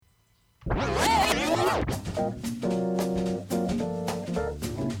Produce.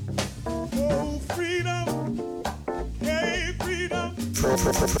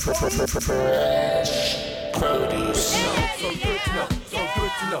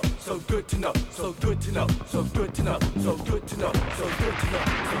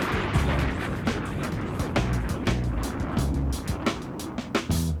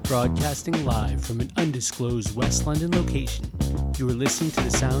 Broadcasting live from an undisclosed West London location, you are listening to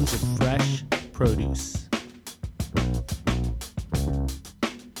the sounds of fresh produce.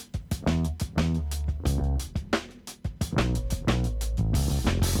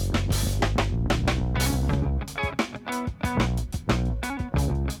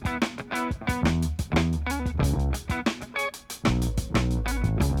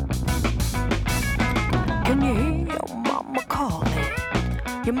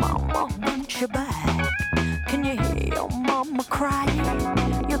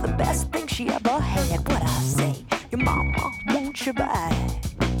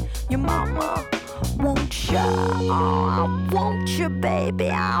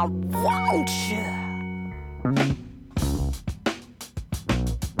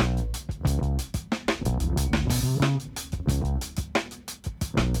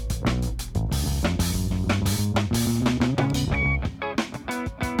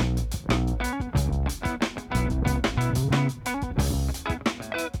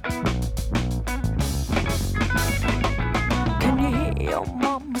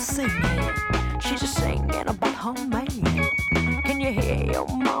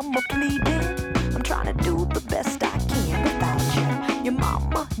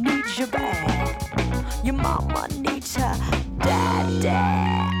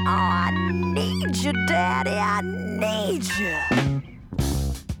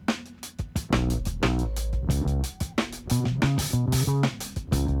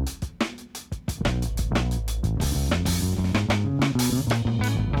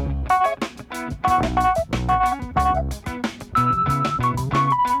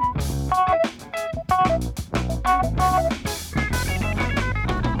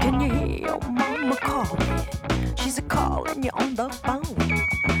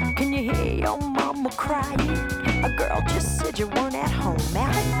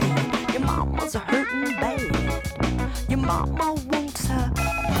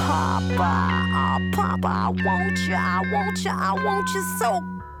 I want you so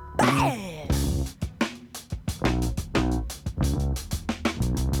bad.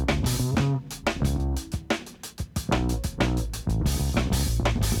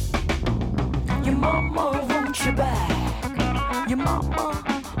 Your mama wants you back. Your mama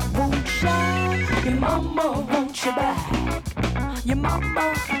wants you. Your mama wants you back. Your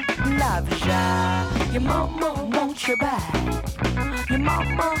mama loves you. Your mama wants you back. Your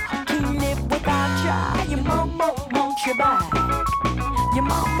mama can't live without you. Your mama wants you back. Your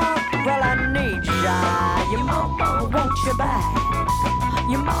mama, well I need ya. Your mama wants you back.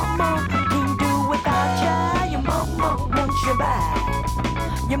 Your mama can't do without ya. Your mama wants you back.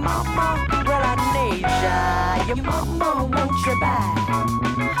 Your mama, well I need ya. Your mama wants you back.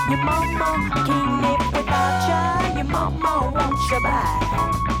 Your mama can't live without ya. Your mama wants you back.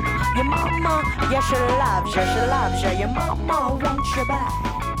 Your mama, yeah she loves ya, she loves ya. Your mama wants you back.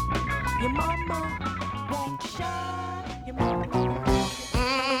 Your mama wants ya. Your mama.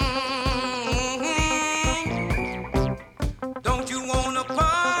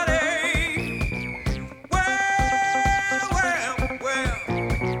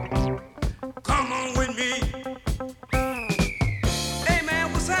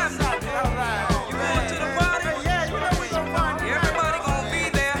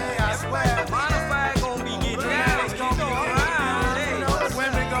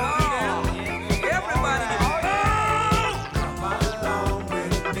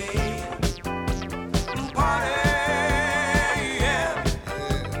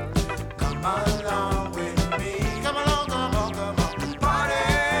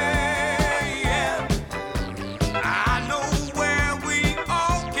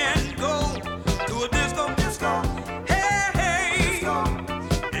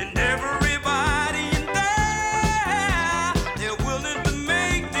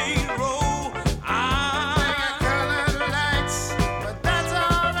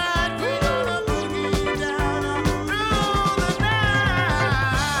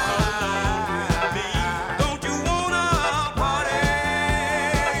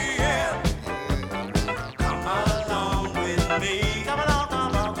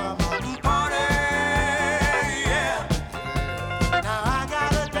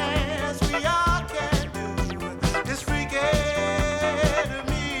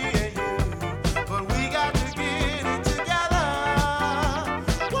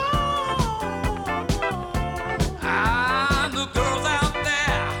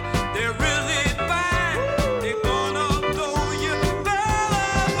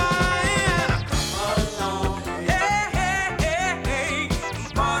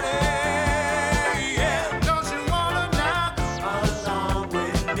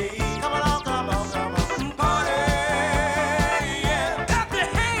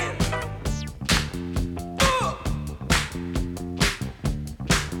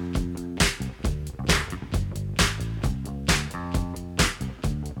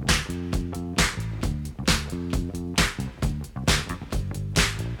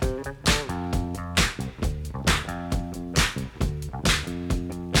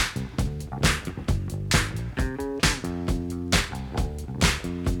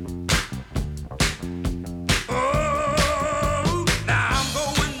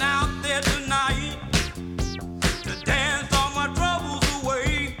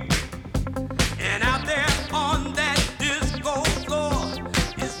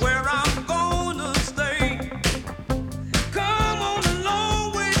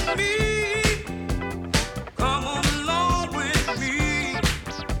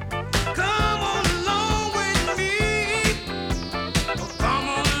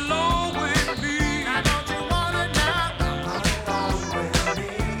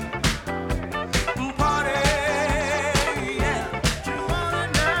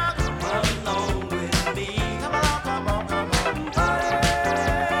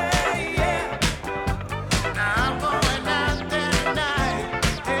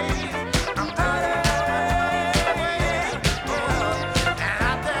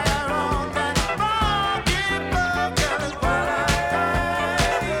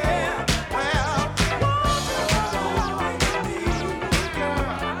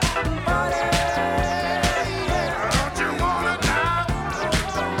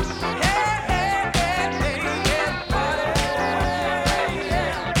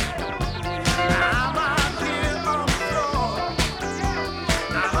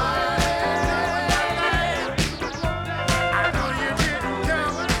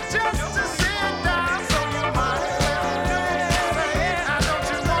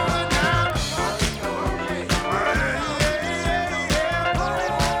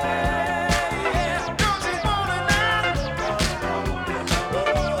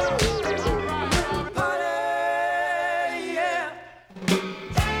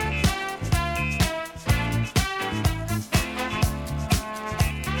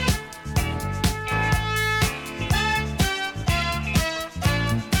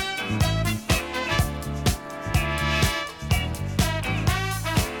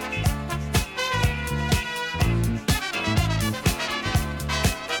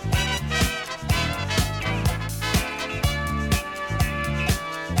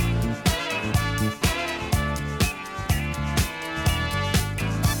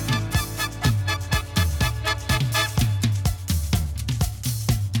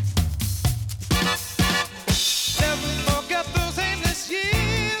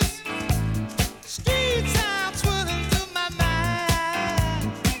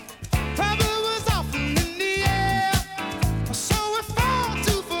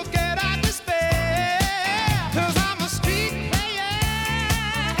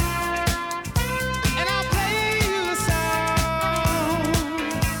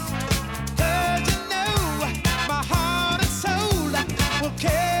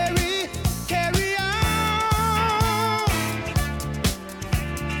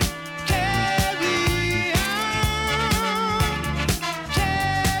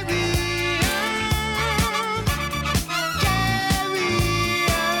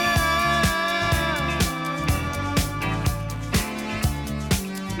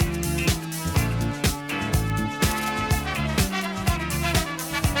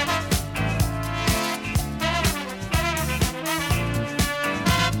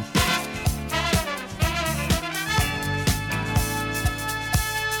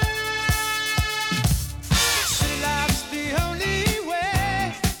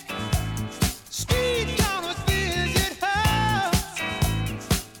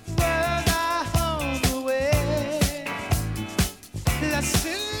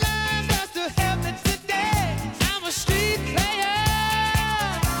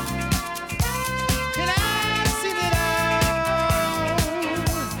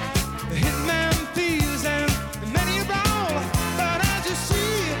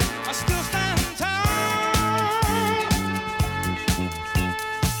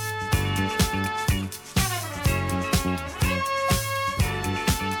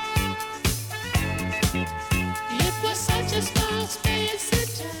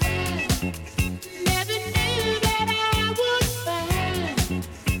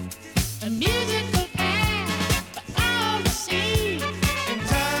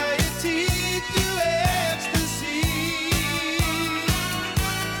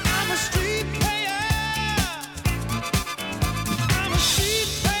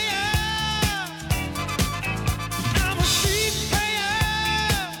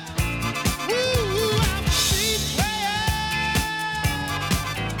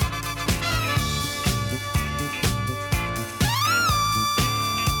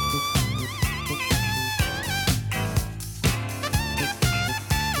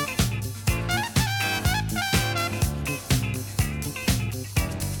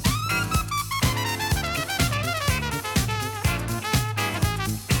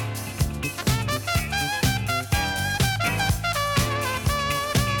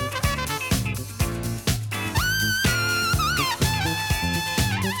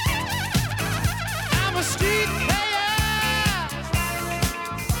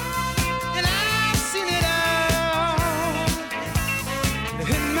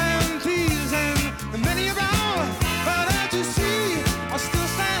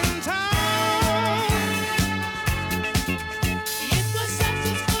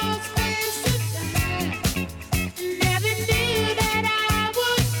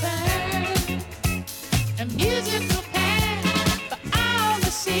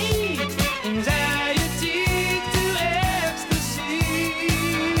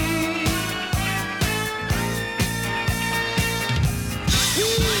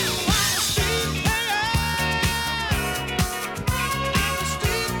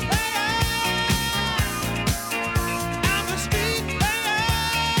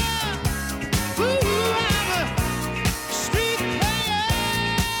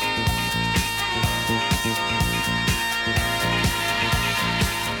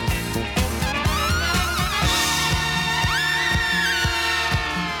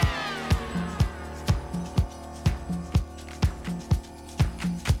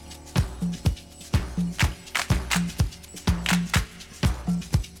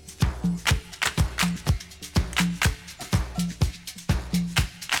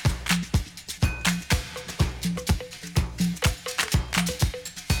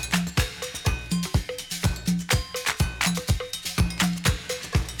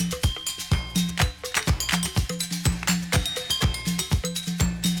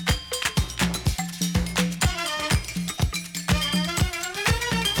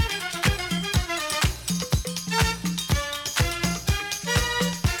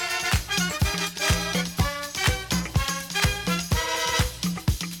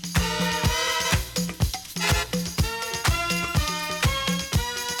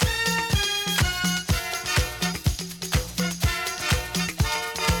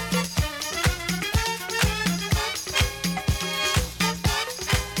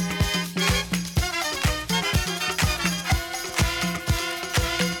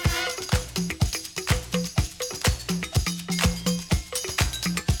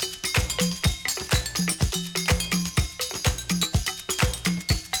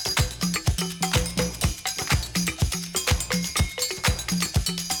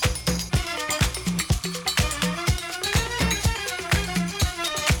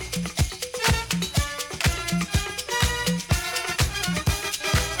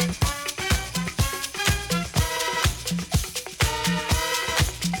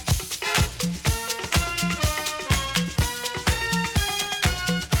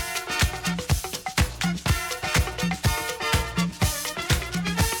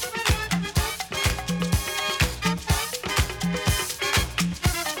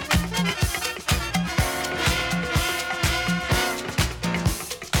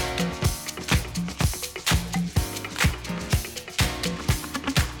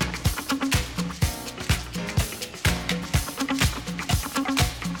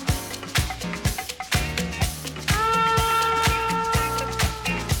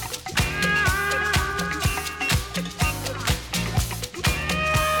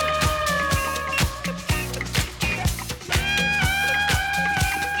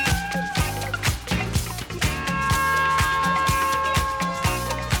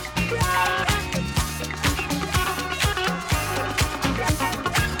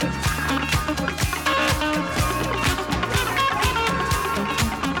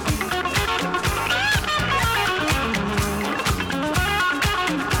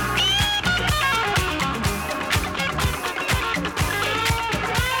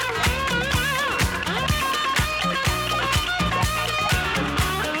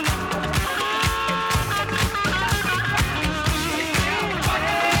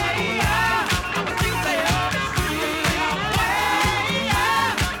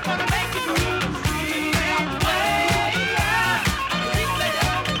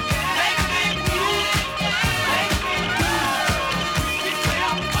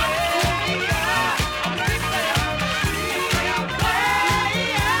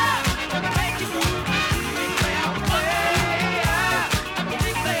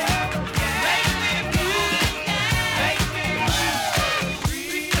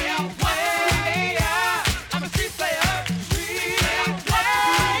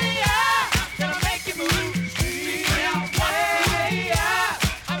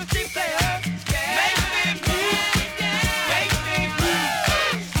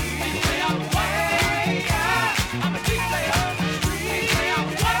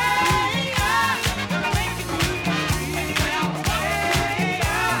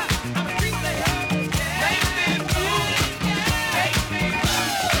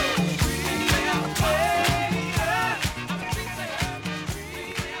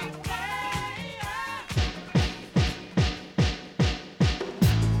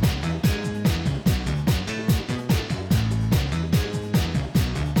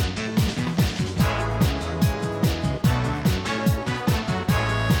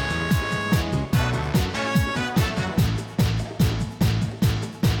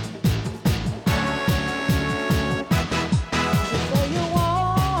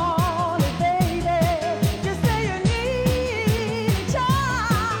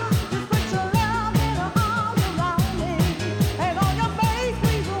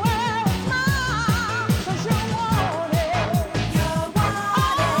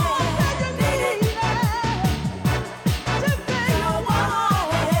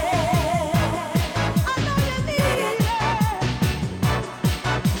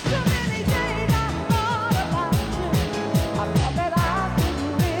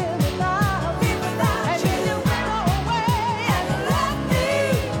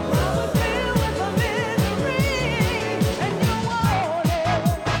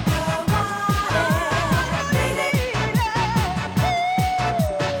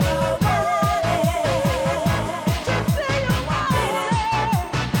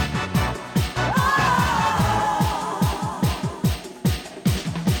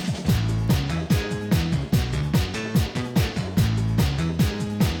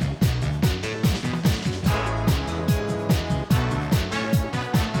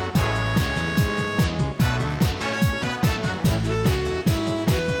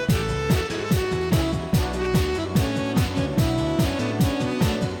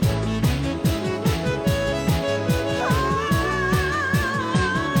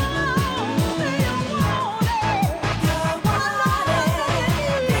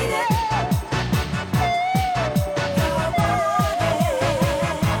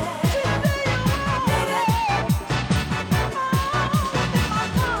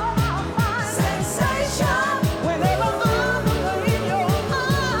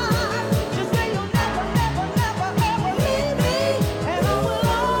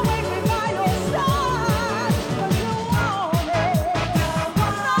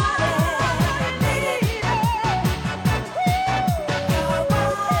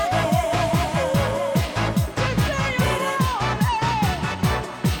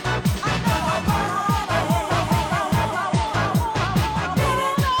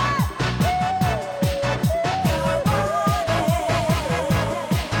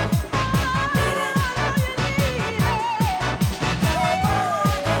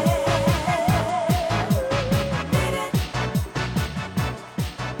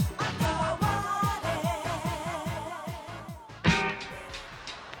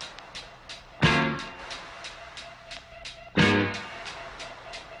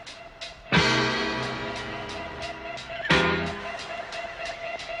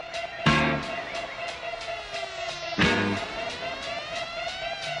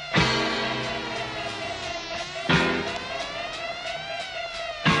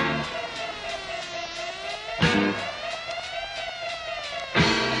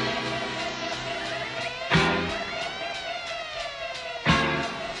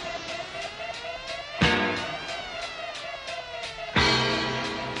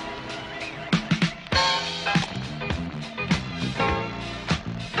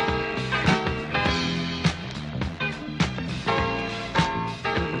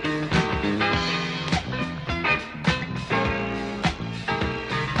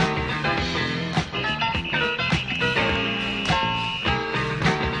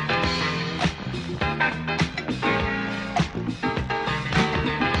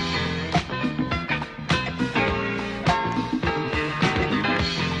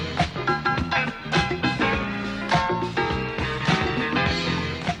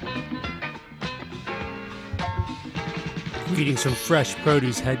 Greetings from Fresh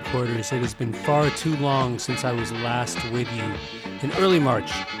Produce headquarters. It has been far too long since I was last with you in early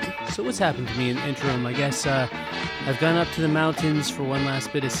March. So what's happened to me in the interim? I guess I've gone up to the mountains for one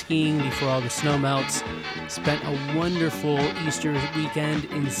last bit of skiing before all the snow melts. Spent a wonderful Easter weekend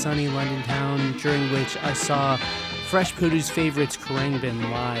in sunny London town, during which I saw Fresh Produce favorites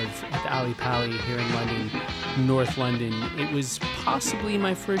Khruangbin live at the Ali Pali here in London, North London. It was possibly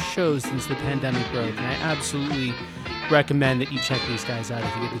my first show since the pandemic broke, and I absolutely recommend that you check these guys out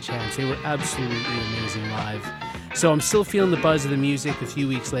if you get the chance. They were absolutely amazing live. So I'm still feeling the buzz of the music a few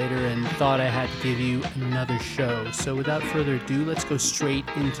weeks later and thought I had to give you another show. So without further ado, let's go straight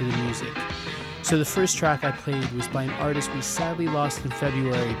into the music. So the first track I played was by an artist we sadly lost in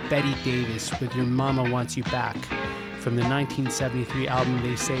February, Betty Davis, with Your Mama Wants You Back, from the 1973 album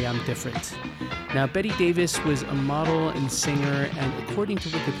They Say I'm Different. Now, Betty Davis was a model and singer, and according to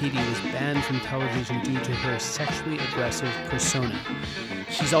Wikipedia, was banned from television due to her sexually aggressive persona.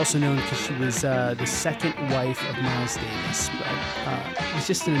 She's also known because she was the second wife of Miles Davis, but she's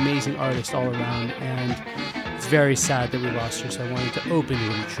just an amazing artist all around, and it's very sad that we lost her, so I wanted to open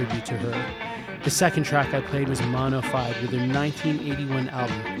with a tribute to her. The second track I played was Monofide with their 1981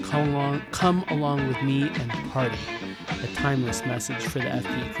 album, Come Along With Me and Party, a timeless message for the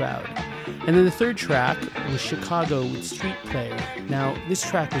FD crowd. And then the third track was Chicago with Street Player. Now, this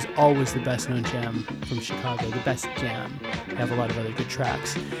track was always the best known jam from Chicago, the best jam. They have a lot of other good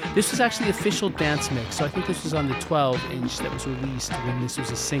tracks. This was actually the official dance mix, so I think this was on the 12-inch that was released when this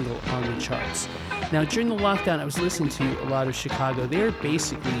was a single on the charts. Now, during the lockdown, I was listening to a lot of Chicago. They're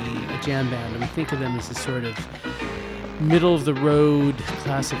basically a jam band, and we think of them as a sort of middle-of-the-road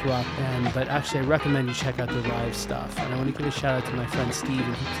classic rock band, but actually I recommend you check out their live stuff. And I want to give a shout out to my friend Steven,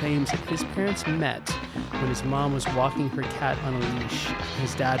 who claims that his parents met when his mom was walking her cat on a leash.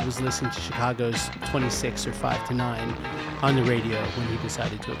 His dad was listening to Chicago's 26 or 5 to 9 on the radio when he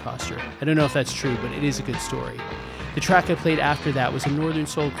decided to accost her. I don't know if that's true, but it is a good story. The track I played after that was a Northern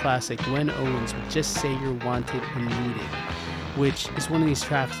Soul classic, Gwen Owens with Just Say You're Wanted and Needed, which is one of these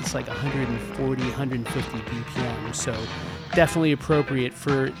tracks that's like 140, 150 BPM, so definitely appropriate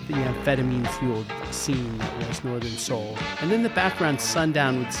for the amphetamine-fueled scene that was Northern Soul. And then the background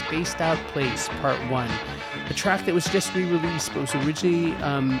Sundown with Spaced Out Place, Part 1, a track that was just re-released, but was originally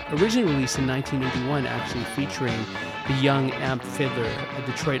released in 1981, actually, featuring the young Amp Fiddler, a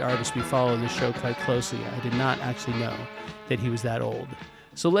Detroit artist we follow in the show quite closely. I did not actually know that he was that old.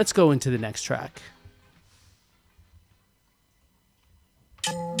 So let's go into the next track.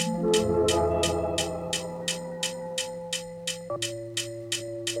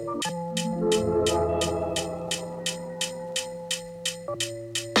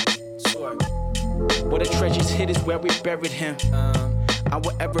 Where the treasures hid is where we buried him. And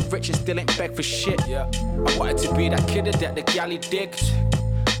whatever riches still ain't beg for shit. I wanted to be that kidder that the galley digged.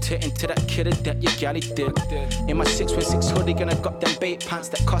 Into that kidder that your galley digged. In my 616 hoodie, gonna got them bait pants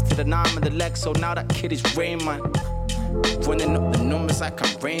that costed an arm and the leg. So now that kid is Rain Man. Running up the numbers like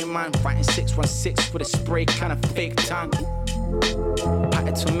I'm Rain Man. Writing 616 with a spray, kind of fake time.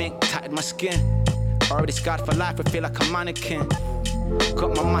 Patted to mink, tatted my skin. Already scarred for life, I feel like a mannequin.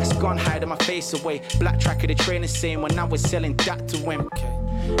 Got my mask on, hiding my face away. Black track of the train is saying when I was selling that to him.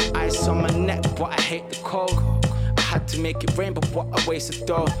 Ice on my neck, but I hate the cold. I had to make it rain, but what a waste of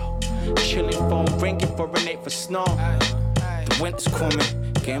dough. Chilling phone ringing for an 8 for snow. The winter's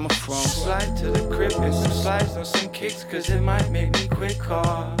coming, Game of Thrones. Slide to the crib and some slides on some kicks, cause it might make me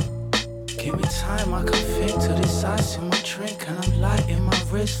quicker. Give me time, I can think to this ice in my drink, and I'm lighting my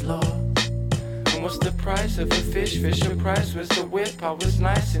wrist, Lord. And what's the price of a fish? Fisher Price was the whip, I was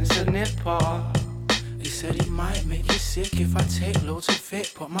nice and a nipper. He said he might make you sick if I take loads of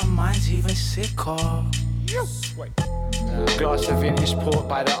it, but my mind's even sicker. Glass of vintage port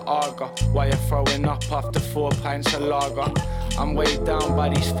by the Arga, while you're throwing up after 4 pints of lager. I'm weighed down by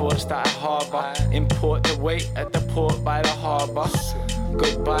these thoughts that I harbour. Import the weight at the port by the harbour.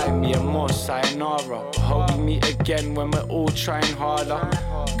 Goodbye, me and more sayonara. Hope we meet again when we're all trying harder.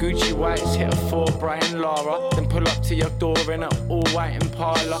 Gucci whites hit a 4 Brian Lara, then pull up to your door in an all white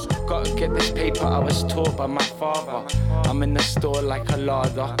Impala. Gotta get this paper, I was taught by my father. I'm in the store like a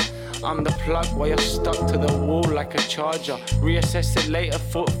larder. I'm the plug while you're stuck to the wall like a charger. Reassess it later,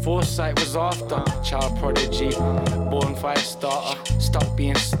 thought foresight was after. Child prodigy, born fire starter. Stop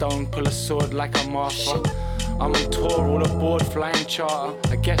being stoned, pull a sword like a Martha. I'm on tour, all aboard, flying charter.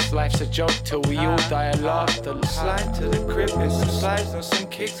 I guess life's a joke till we all die of laughter. Slide to the crib and some slides on some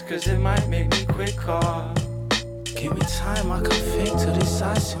kicks, cause it might make me quicker. Give me time, I can think to this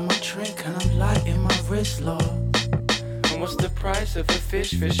ice in my drink, and I'm lighting my wrist, Lord. And what's the price of a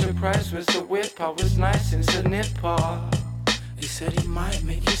fish? Fisher Price was the whip, I was nice and a nipper. He said he might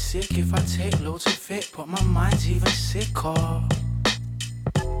make you sick if I take loads of it, but my mind's even sicker.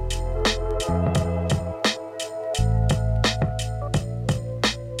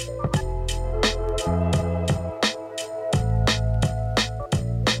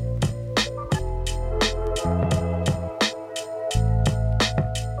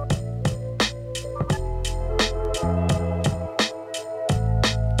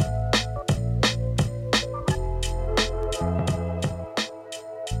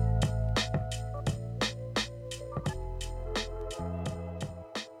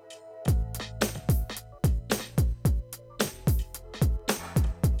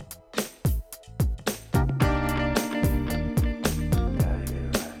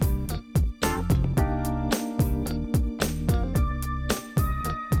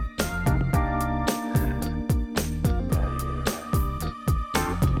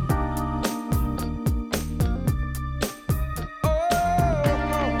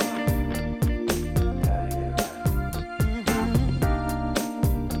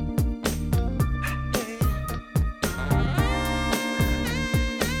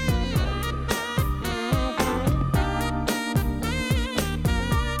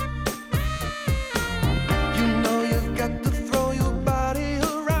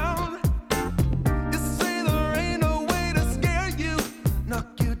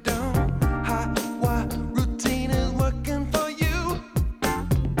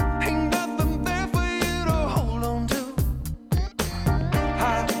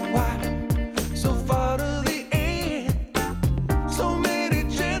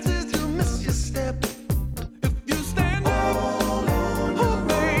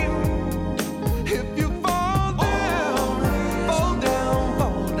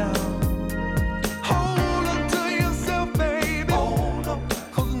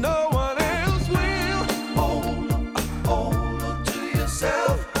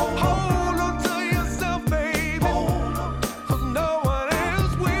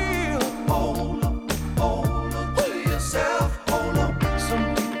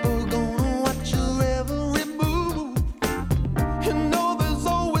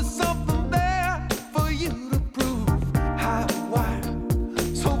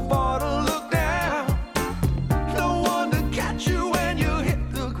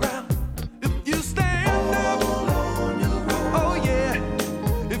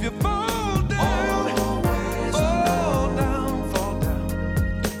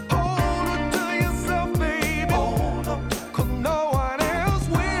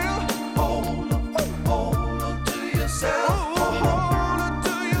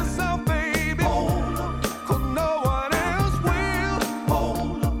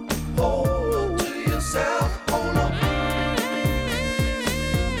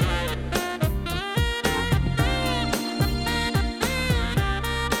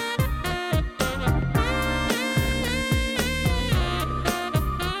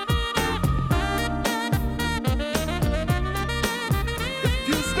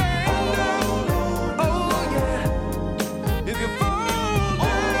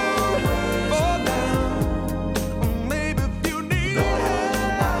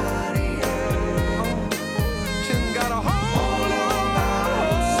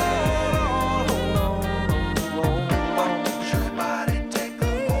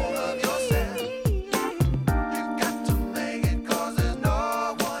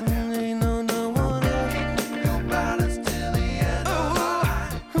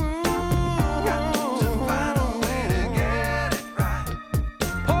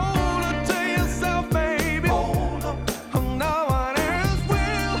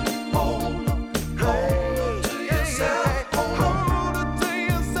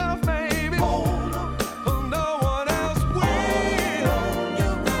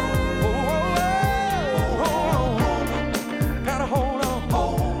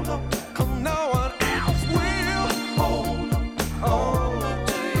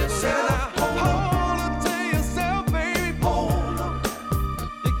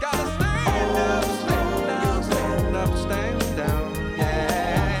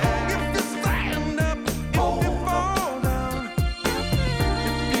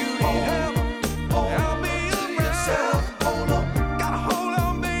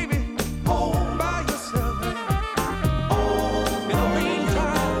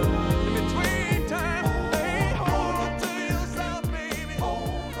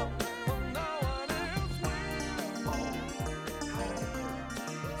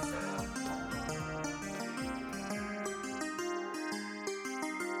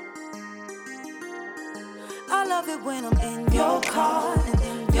 I love it when I'm in your car and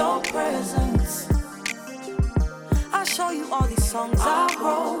in your presence. I show you all these songs I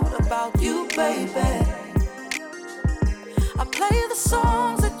wrote about you, baby. I play the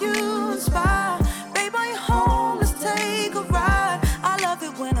songs that you inspire. Baby, are you home? Let's take a ride. I love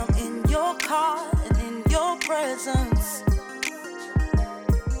it when I'm in your car and in your presence.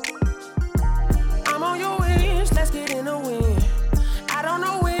 I'm on your wings, let's get in the wind. I don't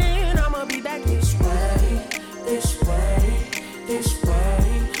know when I'ma be back this way, this way, this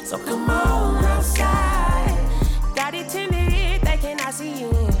way. So come on outside. Got it tinted, they cannot see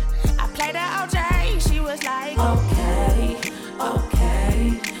it. I played the OJ, she was like, okay,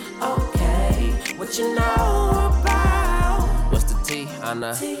 okay, okay. What you know about? What's the T,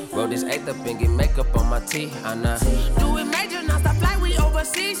 Anna? Roll this eighth up and get makeup on my T, Anna. Do it major, not stop like we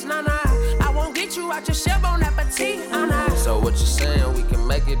overseas, nah. I won't get you out your shell, bon appetit, Anna. So what you saying? We can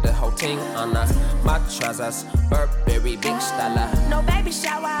make it the whole team, Anna. My trousers, Burberry, big style. No baby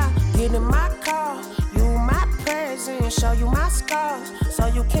shower, get in my car. You my present, show you my scars, so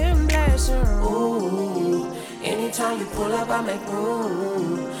you can bless her. Ooh, anytime you pull up, I make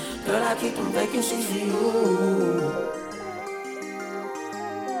room. Girl, I keep them vacancies for you.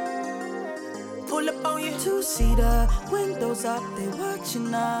 Pull up on you. Two-seater, windows up, they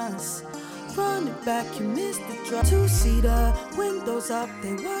watching us. Run it back, you missed the drop. Two-seater, windows up,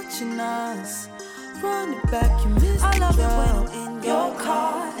 they watching us. Run it back, you missed the drop. I love it when I'm in your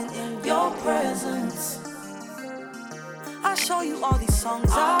car and in your presence. I show you all these songs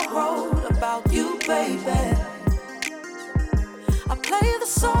I wrote about you, baby. I play the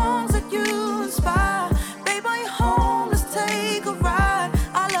songs that you inspire. Baby, are you home? Let's take a ride.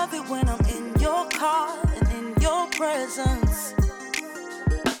 I love it when I'm in your car and in your presence.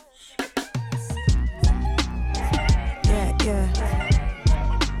 Yeah, yeah.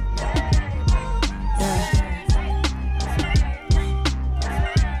 Yeah.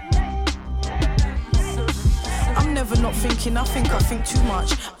 I'm never not thinking, I think too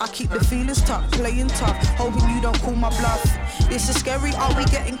much. I keep the feelings tucked, playing tough, hoping you don't call my bluff. This is scary, are we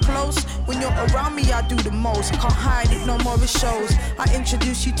getting close? When you're around me, I do the most. Can't hide it, no more it shows. I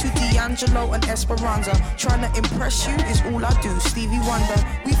introduce you to D'Angelo and Esperanza. Trying to impress you is all I do, Stevie Wonder.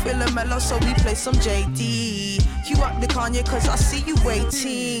 We feelin' mellow, so we play some JD. Cue up the Kanye, cause I see you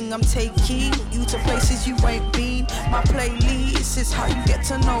waiting. I'm taking you to places you ain't been. My playlist is how you get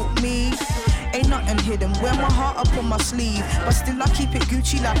to know me. Ain't nothing hidden, wear my heart up on my sleeve. But still I keep it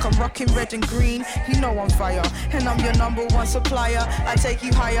Gucci like I'm rocking red and green. You know I'm fire, and I'm your number one supplier. I take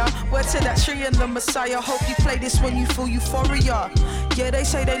you higher, word to that tree and the Messiah. Hope you play this when you feel euphoria. Yeah, they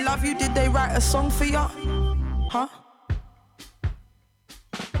say they love you, did they write a song for ya? Huh?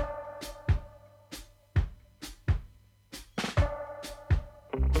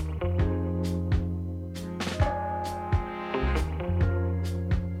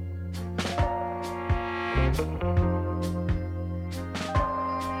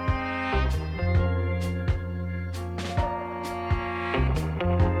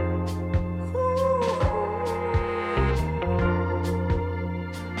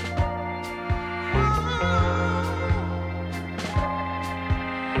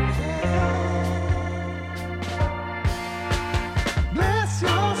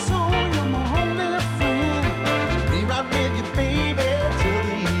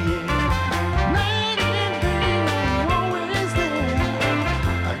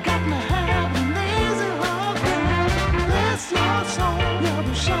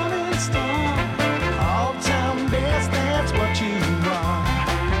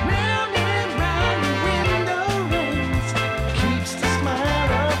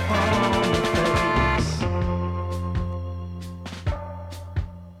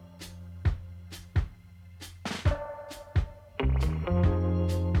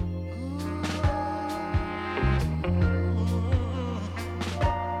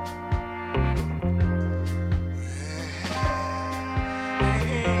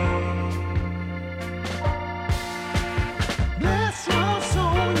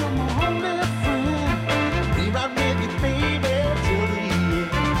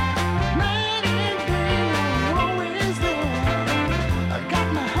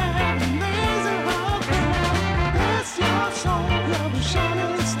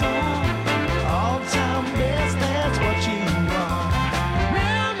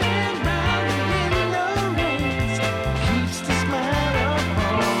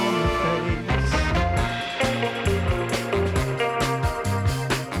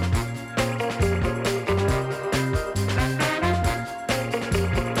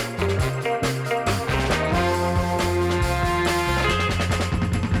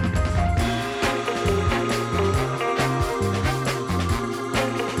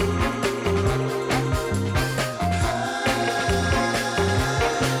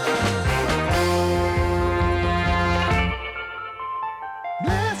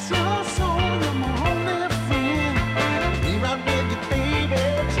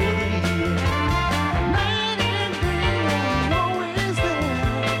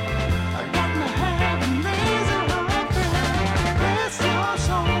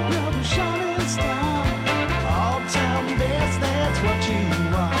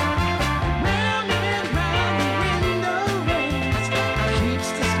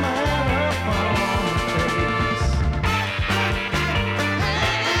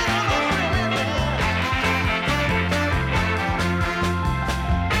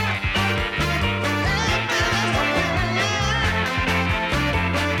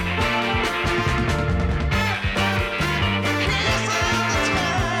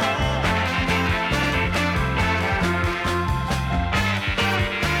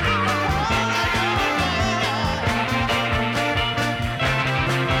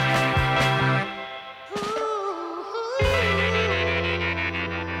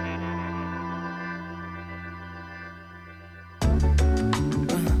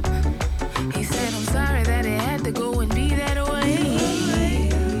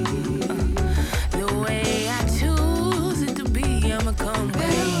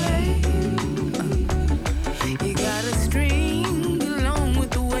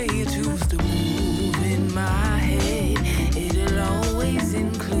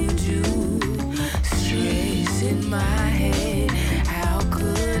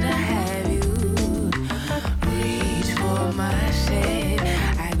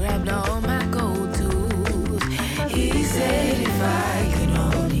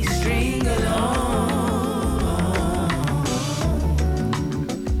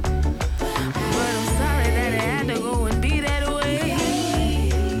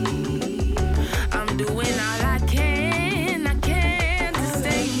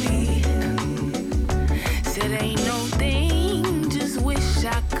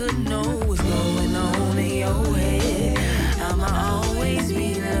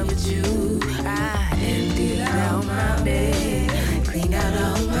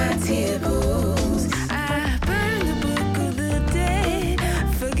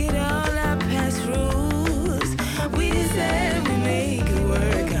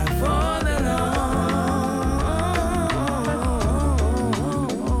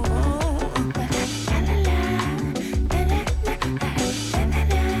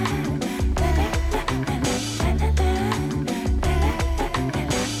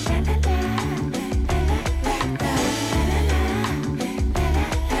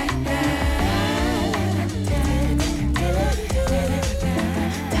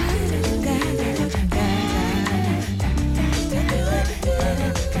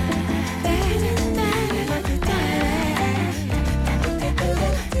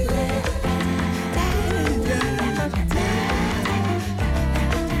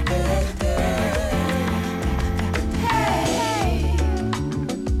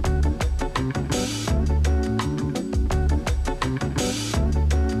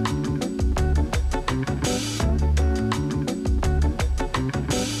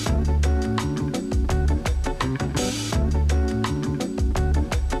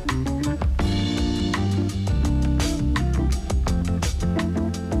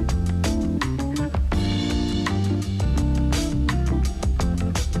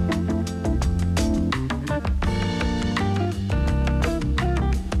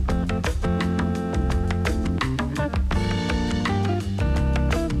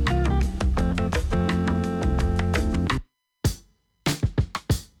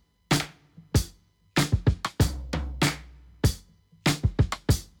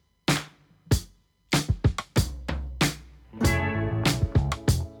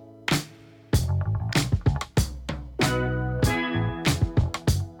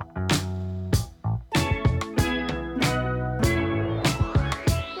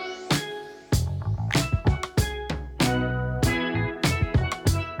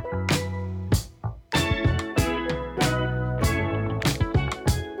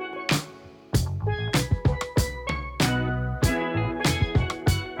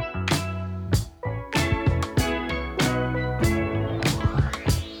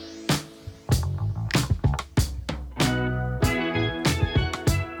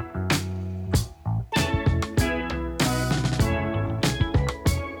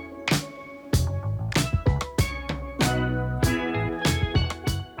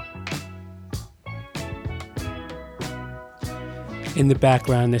 In the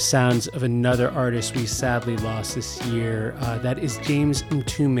background, the sounds of another artist we sadly lost this year. That is James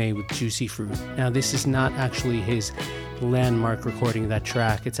Mtume with Juicy Fruit. Now, this is not actually his landmark recording of that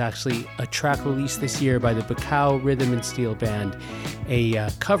track. It's actually a track released this year by the Bacao Rhythm and Steel Band, a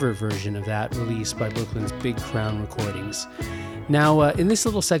cover version of that released by Brooklyn's Big Crown Recordings. Now, in this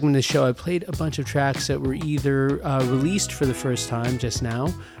little segment of the show, I played a bunch of tracks that were either released for the first time just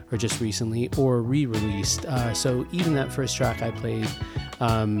now, or just recently, or re-released. So even that first track I played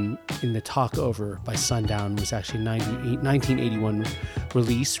in the Talk Over by Sundown was actually 1981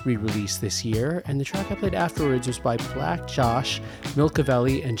 release, re-released this year. And the track I played afterwards was by Black Josh,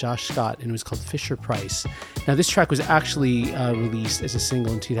 Milkavelli, and Josh Scott, and it was called Fisher Price. Now, this track was actually released as a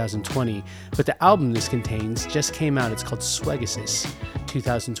single in 2020, but the album this contains just came out. It's called Swegasis,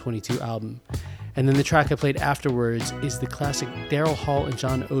 2022 album. And then the track I played afterwards is the classic Daryl Hall and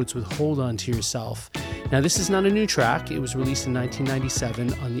John Oates with Hold On To Yourself. Now, this is not a new track. It was released in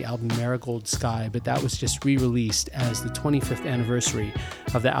 1997 on the album Marigold Sky, but that was just re-released as the 25th anniversary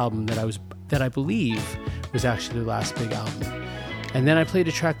of the album that I believe was actually their last big album. And then I played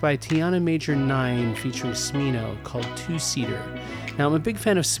a track by Tiana Major 9 featuring Smino called Two Seater. Now, I'm a big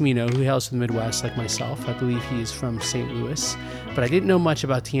fan of Smino, who hails from the Midwest like myself. I believe he is from St. Louis. But I didn't know much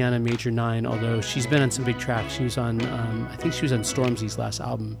about Tiana Major 9, although she's been on some big tracks. She was on, I think she was on Stormzy's last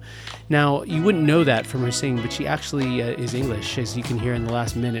album. Now, you wouldn't know that from her singing, but she actually is English, as you can hear in the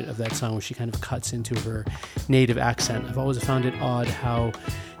last minute of that song, where she kind of cuts into her native accent. I've always found it odd how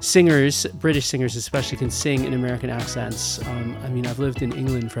singers, British singers especially, can sing in American accents. I mean, I've lived in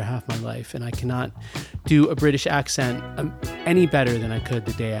England for half my life, and I cannot do a British accent any better than I could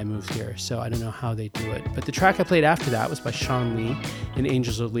the day I moved here, so I don't know how they do it. But the track I played after that was by Shawn and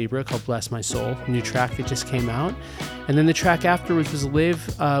Angels of Libra called Bless My Soul, a new track that just came out. And then the track afterwards was Liv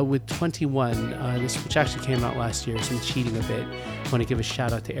with 21, which actually came out last year, so I'm cheating a bit. I want to give a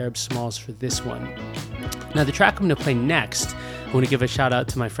shout out to Arab Smalls for this one. Now, the track I'm going to play next, I want to give a shout out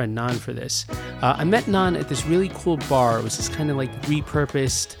to my friend Nan for this. I met Nan at this really cool bar. It was this kind of like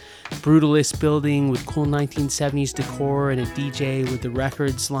repurposed brutalist building with cool 1970s decor and a DJ with the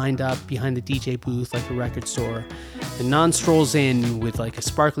records lined up behind the DJ booth like a record store. And Nan strolls in with like a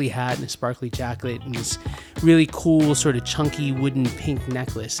sparkly hat and a sparkly jacket and this really cool sort of chunky wooden pink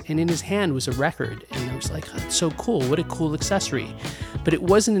necklace. And in his hand was a record. And I was like, oh, that's so cool. What a cool accessory. But it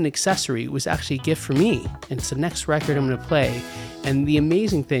wasn't an accessory. It was actually a gift for me. And it's the next record I'm going to play. And the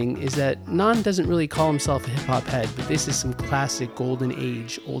amazing thing is that Nan doesn't really call himself a hip-hop head, but this is some classic golden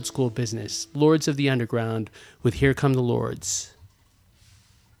age, old school business. Lords of the Underground with Here Come the Lords.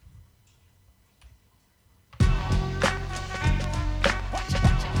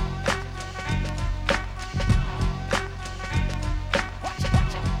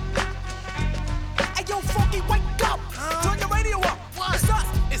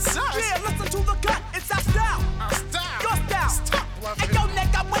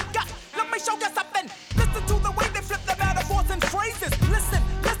 Listen,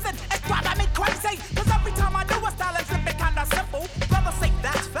 it's driving me crazy. Cause every time I do a style and flip it kinda simple.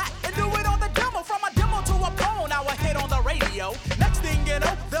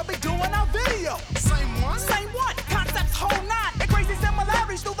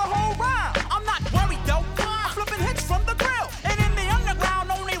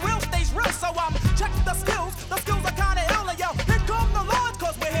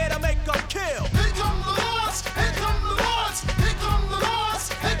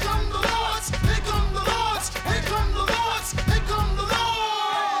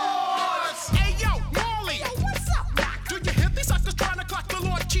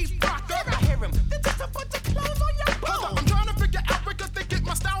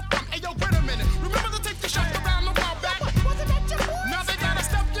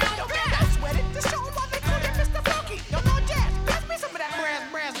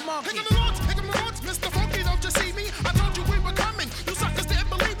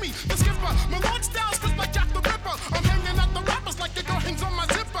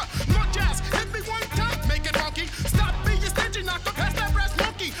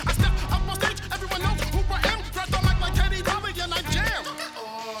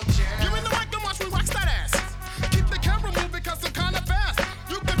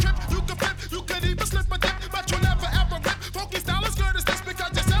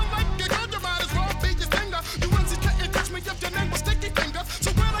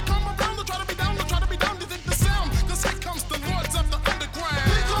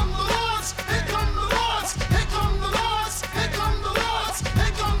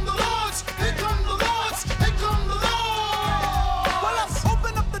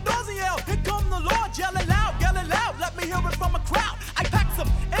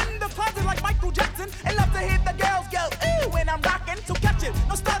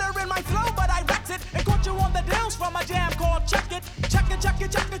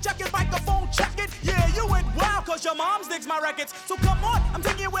 my records. So come on, I'm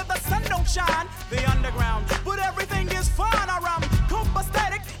taking you where the sun don't shine. The underground, but everything is fine around.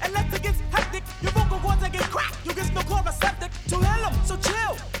 Copacetic, and let's it gets hectic. Your vocal cords get cracked, you get no chloroseptic. To hell 'em, so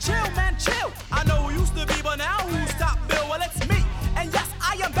chill, man, chill. I know who used to be, but now who's top bill? Well, it's me. And yes,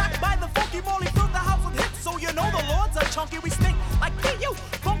 I am back by the funky molly, filled the house with hits. So you know the lords are chunky, we stink like you.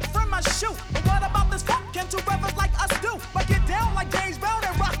 Funk from my shoe. But what about this funk? Can two brothers like us do? But get down like James Brown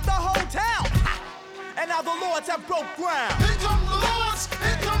and rock the whole town. Ha! And now the lords have broke ground. Here come the lords,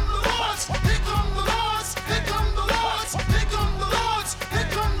 here come the lords, here come the lords, here come the lords, here come the lords, here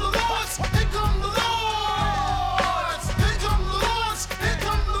come the lords, here come the lords. Here come the lords, here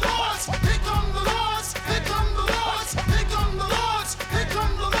come the lords, here come the lords, here come the lords, here come the lords, here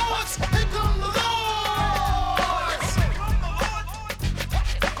come the lords, here come the lords.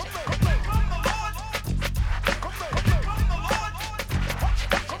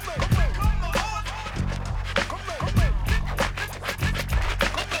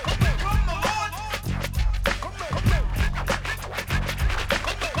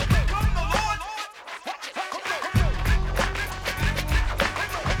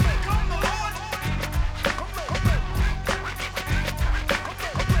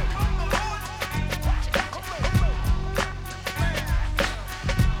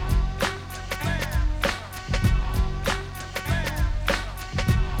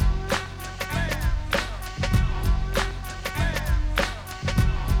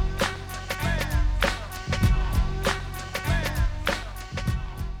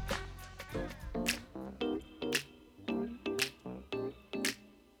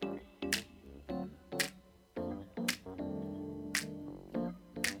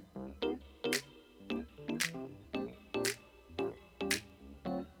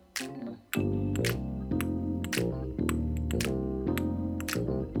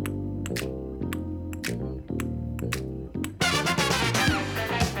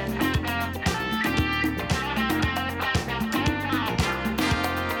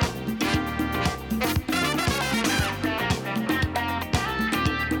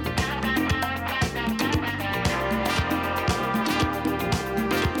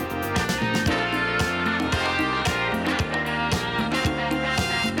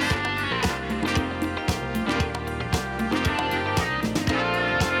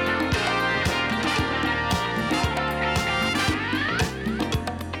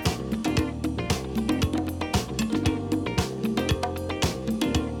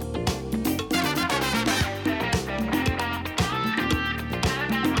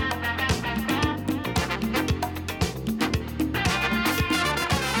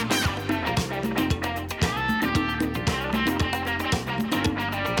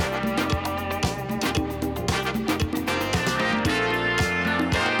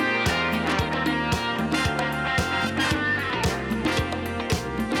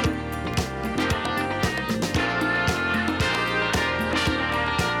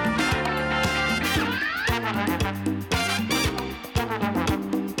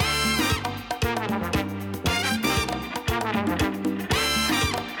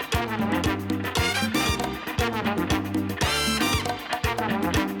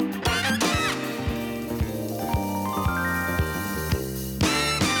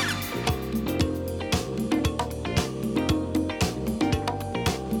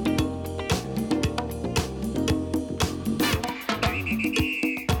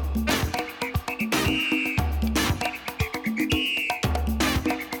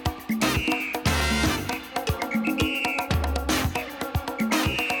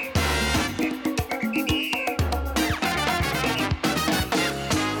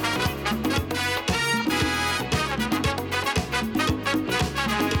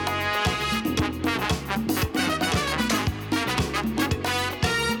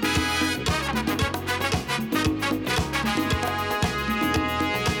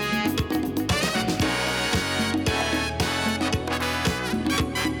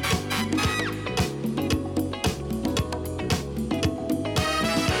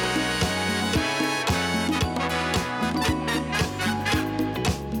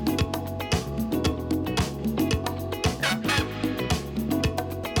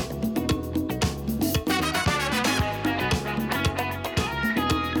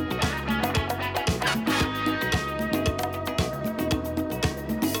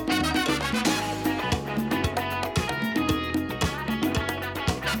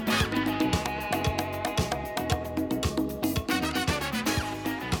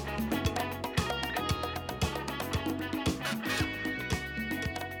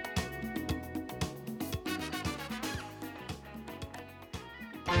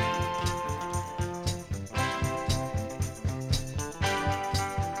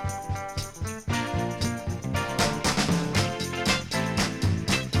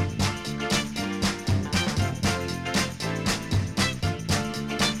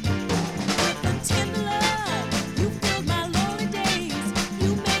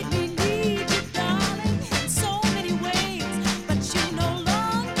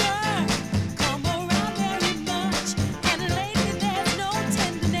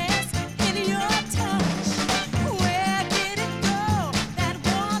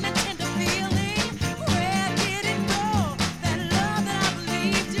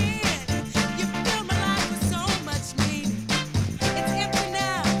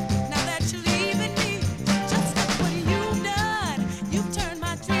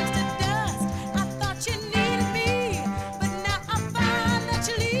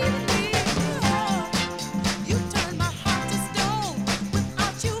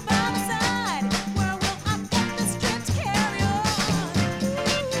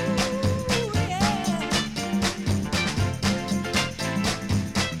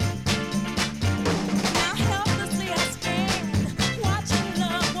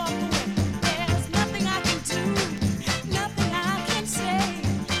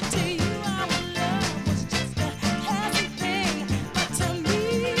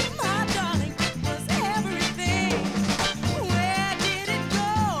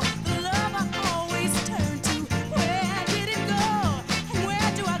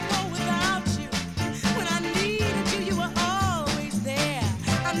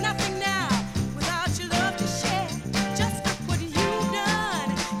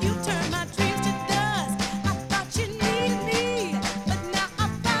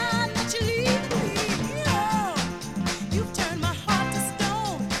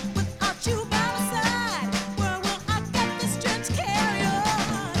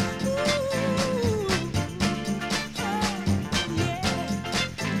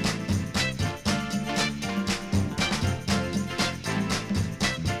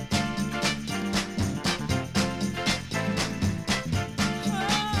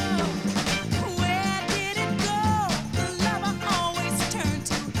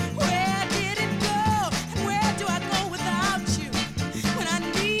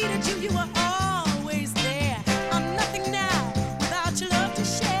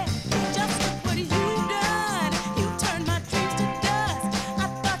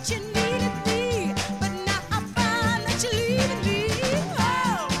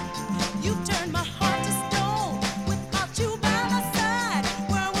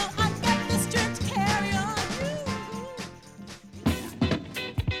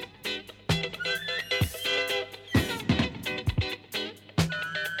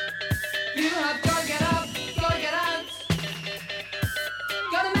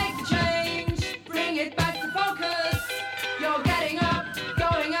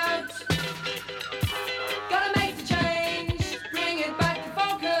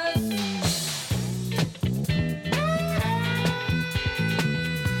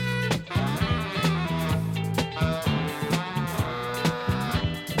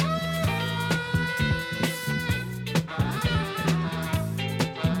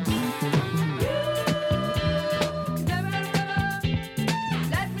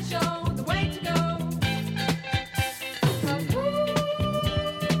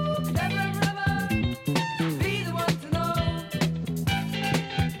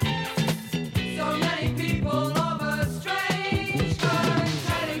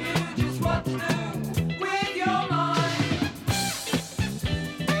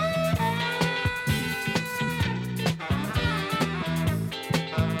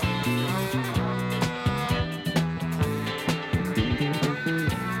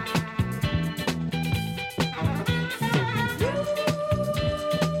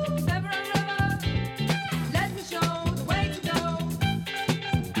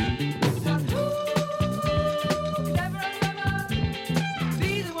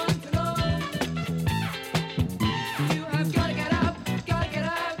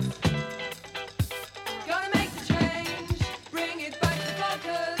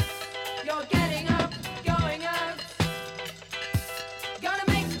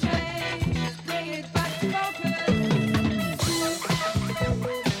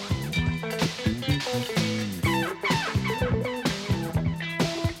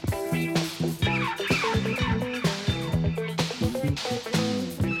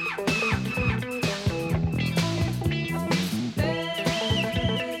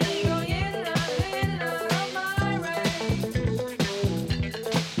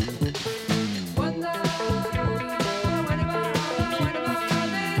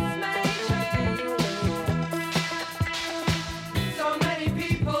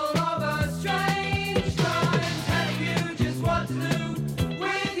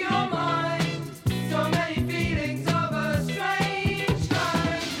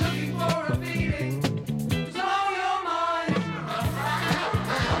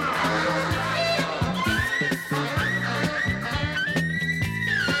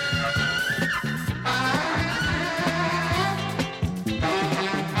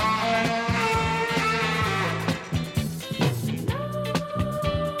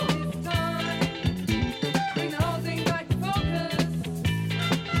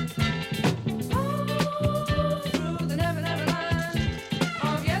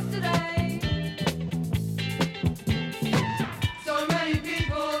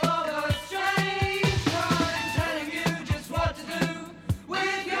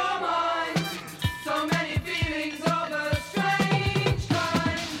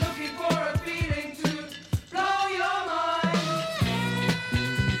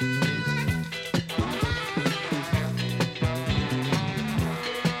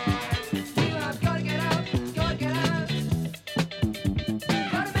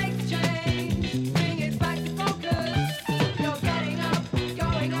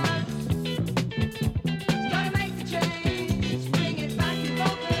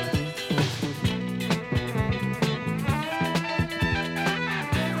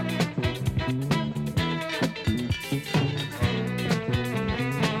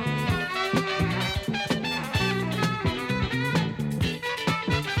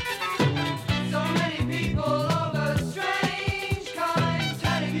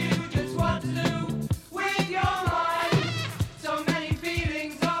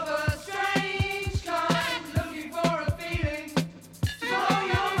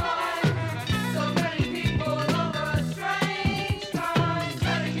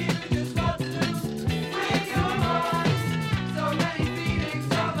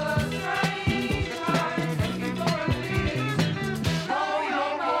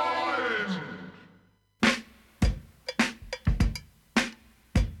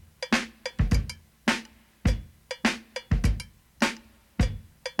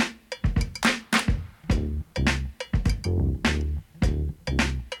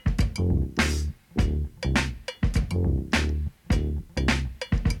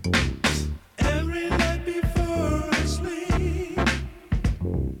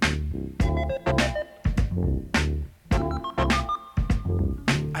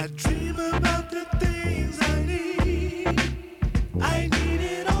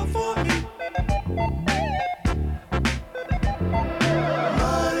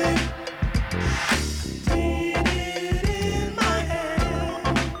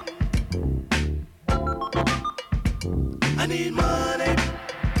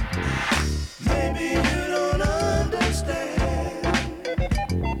 Maybe you don't understand.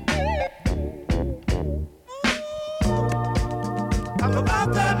 I'm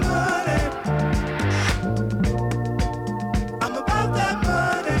about that money. I'm about that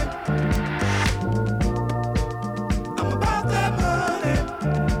money. I'm about that money.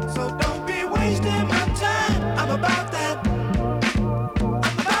 So don't be wasting my time. I'm about that.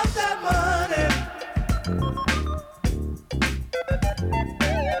 I'm about that money.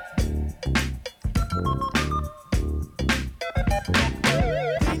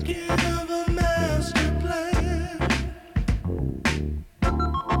 Thinking of a master plan.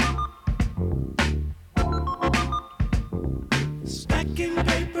 Stacking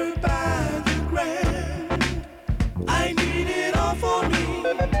paper by the grand. I need it all for me.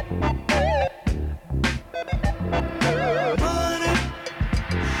 Money,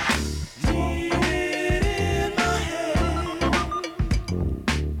 need it in my hand.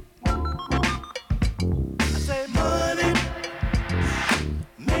 I say money,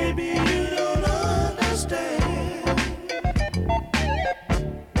 maybe you don't understand.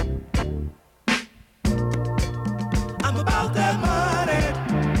 I'm about that money.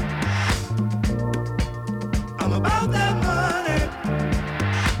 I'm about that money.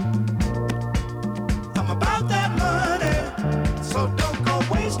 I'm about that money. So don't go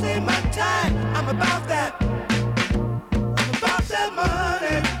wasting my time. I'm about that. I'm about that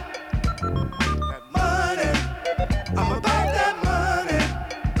money. That money. I'm about that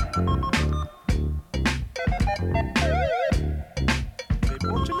money. Baby,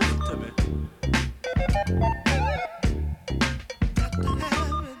 won't you listen to me? Got to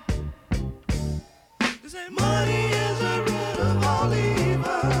have it. They say money is the root of all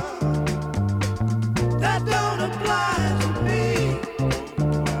evil. That don't apply to me.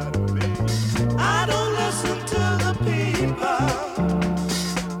 I don't listen to the people.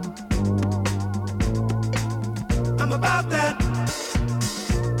 I'm about that.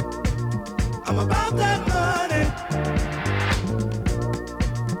 I'm about that money.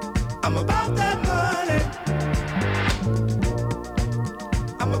 I'm about that money.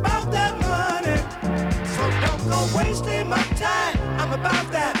 I'm about that money. So don't go wasting my time. I'm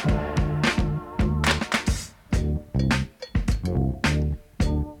about that.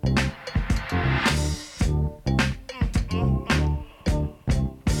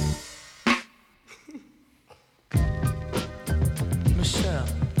 Michelle,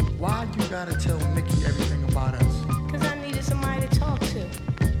 why you gotta tell Mickey everything about us? Because I needed somebody to talk to.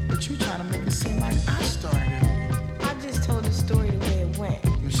 But you trying to make it seem like I started it. I just told the story the way it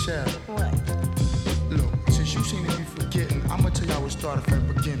went. Michelle, What? look, since you seem to be forgetting, I'm gonna tell you how it started from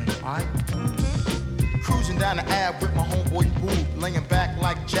the beginning, alright? Cruising down the Ave with my homeboy Boo, laying back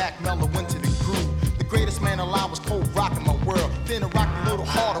like Jack Mello went to the groove. The greatest man alive was cold rocking my world. Then it rocked a little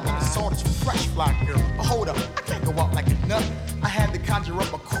harder when I saw this fresh fly girl. But hold up, I can't go out like it's nothing. I had to conjure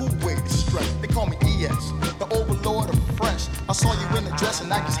up a cool way to stress. They call me ES, the overlord of fresh. I saw you in the dress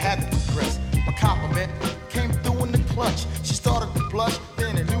and I just had to progress. My compliment came through in the clutch. She started to blush,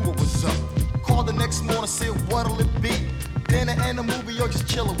 then I knew what was up. Called the next morning, said what'll it be? Dinner and a movie or just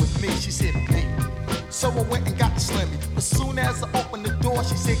chilling with me? She said me. So I went and got the Slimmy. But soon as I opened the door,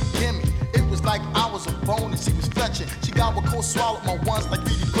 she said gimme. It was like I was a bone and she was fletching. She got what cold swallowed my ones like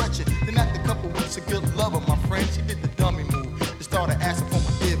Edie Gretchen. Then after a couple weeks of good loving, my friend, she did the dummy move. They started asking for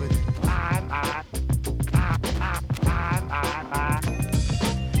my dividend.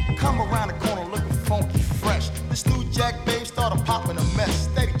 Come around the corner looking funky fresh. This new Jack babe started popping a mess.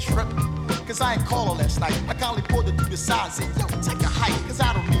 Steady tripping. Cause I ain't call her last night. I kindly pulled her to the side and said, yo, take a hike. Cause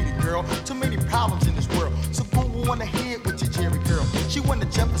I don't need it, girl. Too many problems in this world. So go on ahead with your Jerry girl. She went to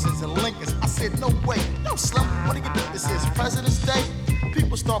Jefferson's and Lincoln's. I said, no way. No, Slim, what do you think this is? President's Day?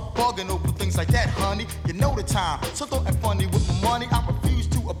 People start bugging over things like that, honey. You know the time. So don't act funny with my money. I refuse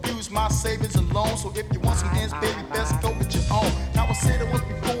to abuse my savings and loans. So if you want some ends, baby, best go with your own. Now I said it once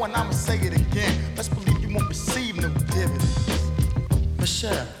before and I'ma say it again. Let's believe you won't receive no dividends.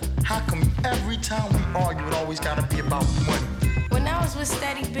 Michelle, how come every time we argue it always gotta be about money? When I was with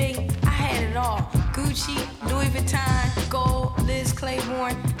Steady B, I had it all. Gucci, Louis Vuitton, gold, Liz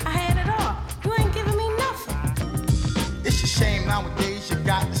Claiborne. I had it all. You ain't giving me nothing. It's a shame nowadays you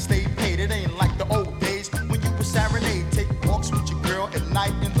got to stay paid. It ain't like the old days when you were serenade. Take walks with your girl at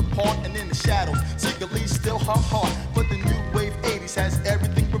night in the park and in the shadows. Secretly still her heart. But the new wave 80s has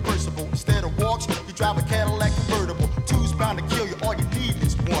everything reversible. Instead of walks, you drive a Cadillac convertible. Two's bound to kill you, all you need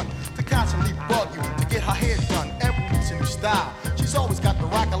is one. To constantly bug you, to get her hair done. Every week's a new style. She's always got the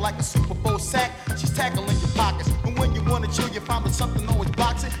rocker like a Super Bowl sack. She's tackling your pockets. And when you wanna chill, you find that something always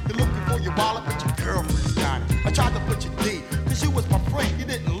blocks it. You're looking for your wallet, but your girlfriend's got it. I tried to put you D, cause you was my friend. You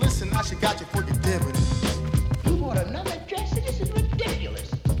didn't listen, now she got you for your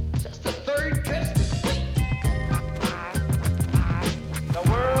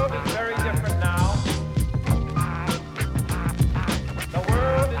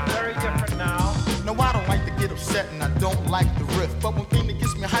set and I don't like the riff. But one thing that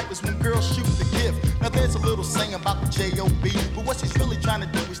gets me hype is when girls shoot the gift. Now there's a little saying about the J.O.B., but what she's really trying to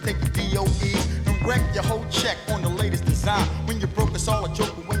do is take the D.O.E. and wreck your whole check on the latest design. When you're broke, it's all a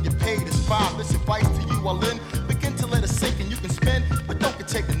joke, but when you're paid, it's fine. This advice to you all in, begin to let it sink and you can spend, but don't get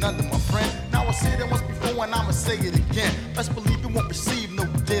taken under, my friend. Now I said it once before and I'ma say it again. Let's believe you won't receive no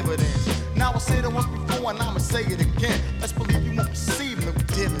dividends. Now I said it once before and I'ma say it again. Let's believe you won't receive no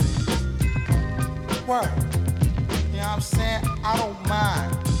dividends. Word. You know what I'm saying? I don't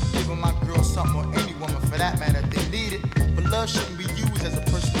mind giving my girl something, or any woman for that matter, if they need it. But love shouldn't be used as a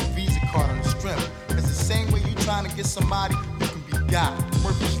personal visa card on the strength. It's the same way you trying to get somebody who can be got.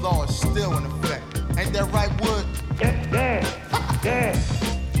 Murphy's Law is still in effect. Ain't that right, Wood? Yeah.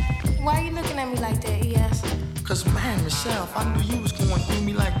 Why are you looking at me like that, ES? Cause man, Michelle, if I knew you was going through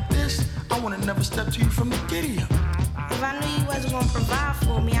me like this, I would've never stepped to you from the giddy up. If I knew you wasn't gonna provide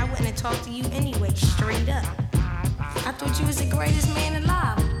for me, I wouldn't have talked to you anyway, straight up. I thought you was the greatest man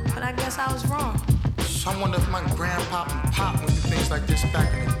alive, but I guess I was wrong. So I wonder if my grandpop and pop went through things like this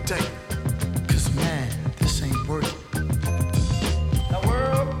back in the day. Cause man, this ain't working. The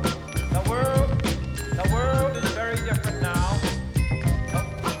world is very different now.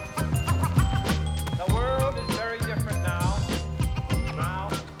 The world is very different now. Now.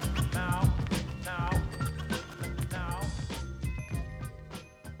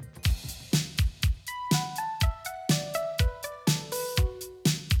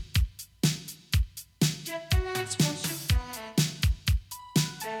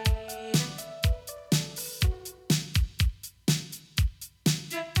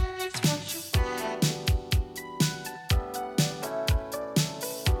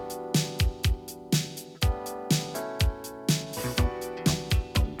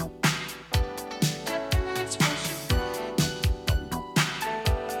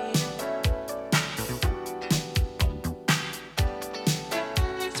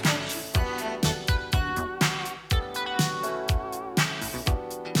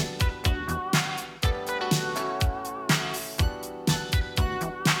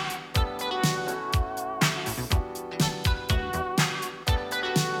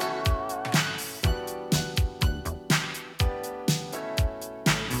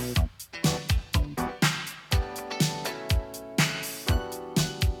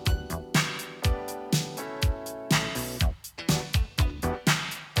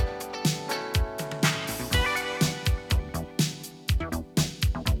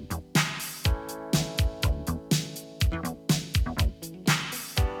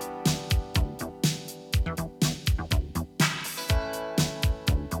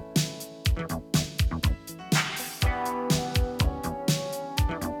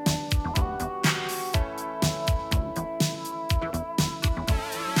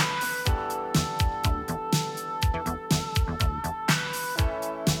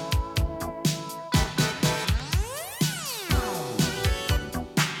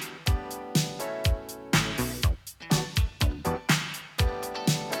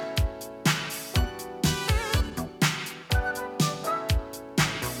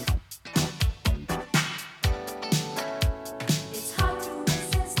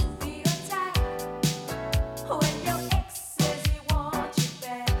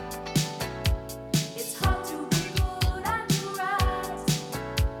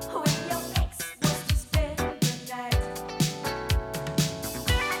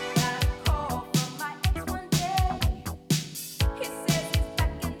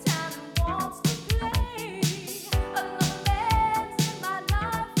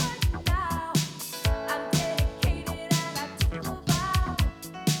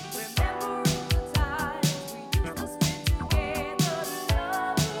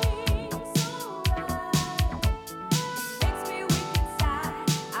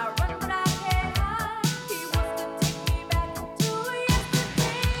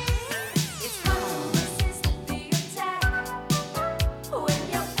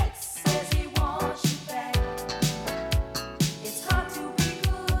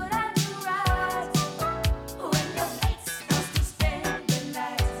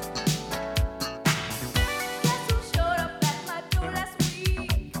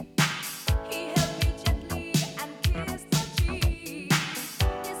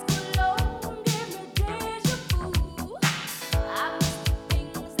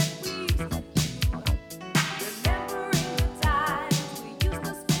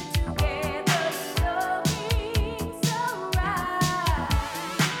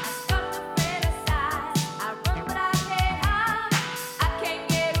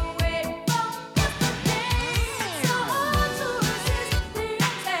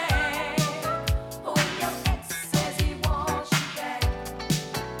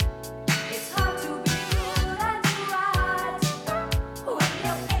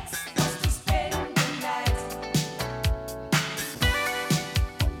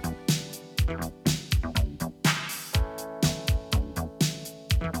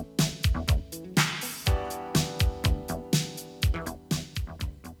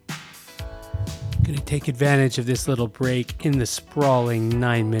 Take advantage of this little break in the sprawling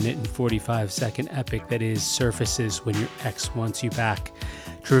 9-minute and 45-second epic that is Surfaces When Your Ex Wants You Back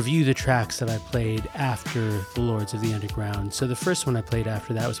to review the tracks that I played after the Lords of the Underground. So the first one I played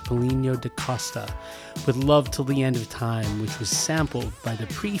after that was Paulinho de Costa with Love Till the End of Time, which was sampled by the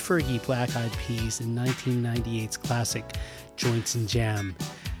pre-Fergie Black Eyed Peas in 1998's classic Joints and Jam.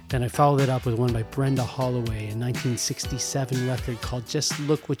 Then I followed it up with one by Brenda Holloway, a 1967 record called Just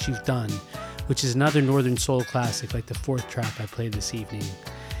Look What You've Done, which is another Northern Soul classic like the fourth track I played this evening.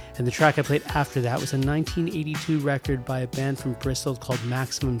 And the track I played after that was a 1982 record by a band from Bristol called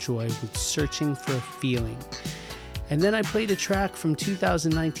Maximum Joy with Searching for a Feeling. And then I played a track from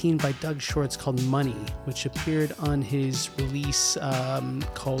 2019 by Doug Shorts called Money, which appeared on his release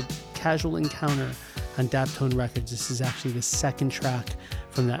called Casual Encounter on Daptone Records. This is actually the second track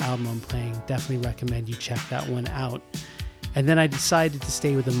from the album I'm playing. Definitely recommend you check that one out. And then I decided to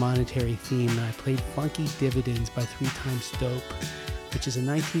stay with the monetary theme, and I played Funky Dividends by 3 Times Dope, which is a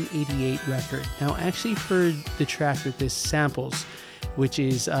 1988 record. Now, I actually heard the track that this samples, which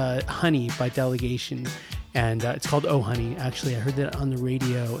is Honey by Delegation, and it's called Oh Honey. Actually, I heard that on the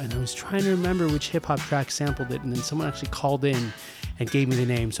radio, and I was trying to remember which hip-hop track sampled it, and then someone actually called in and gave me the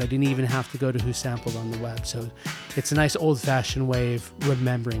name, so I didn't even have to go to who sampled on the web. So it's a nice old-fashioned way of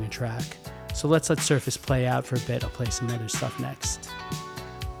remembering a track. So let's let Surface play out for a bit. I'll play some other stuff next.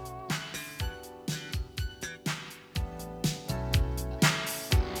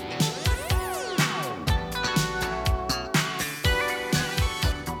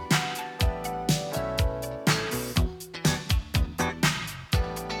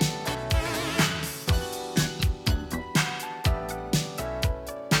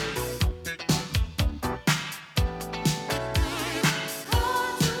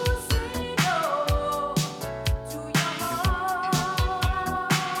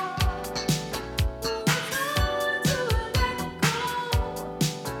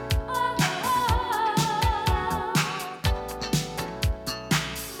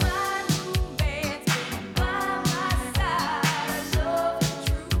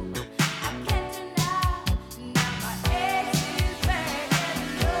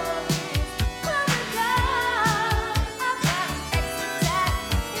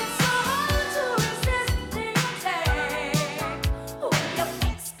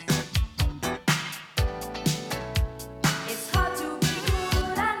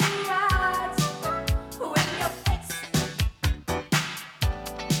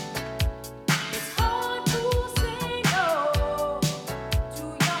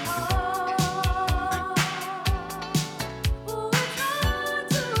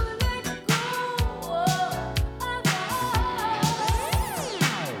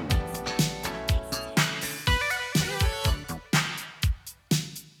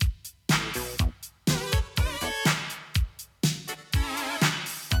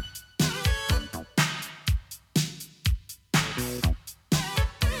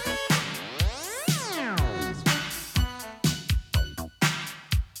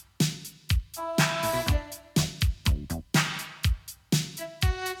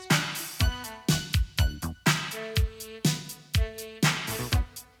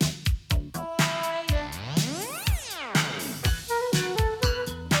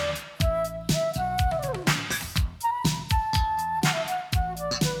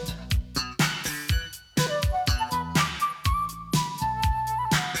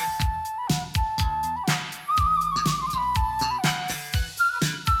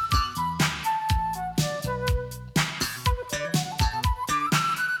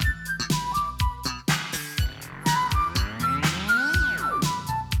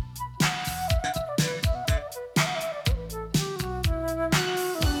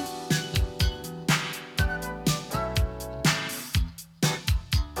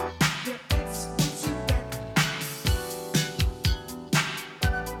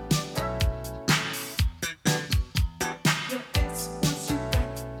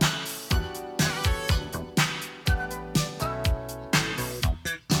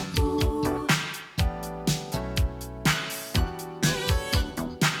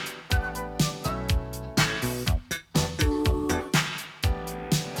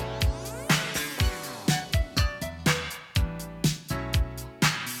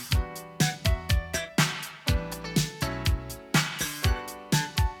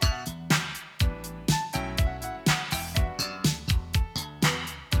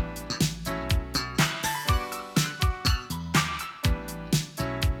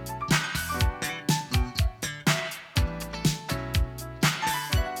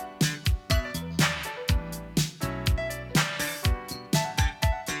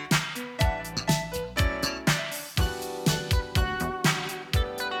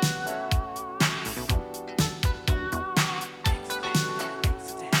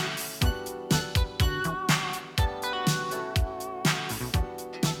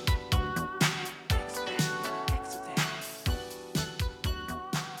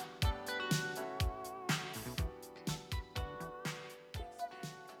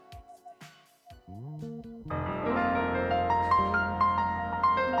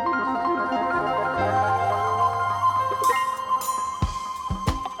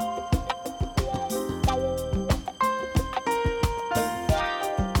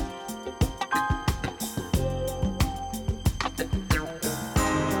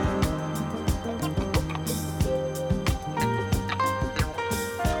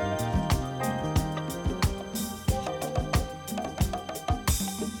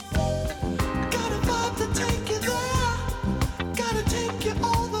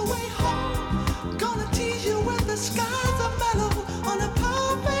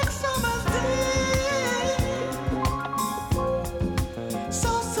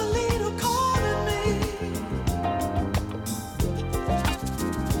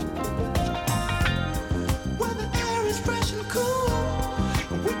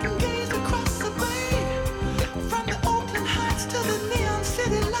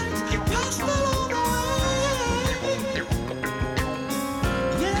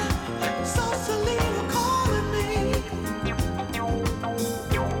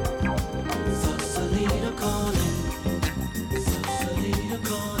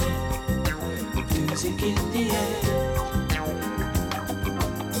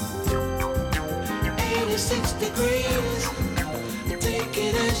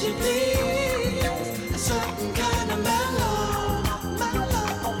 as you please, a certain kind of mellow, mellow,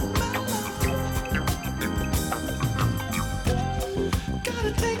 mellow.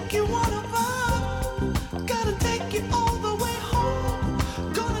 Gotta take you on a vibe, gotta take you all the way home.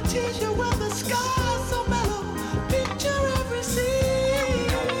 Gonna tease you where the sky's so mellow, picture every scene.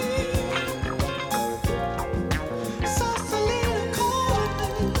 Sausalito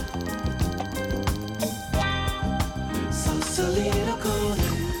calling, Sausalito calling.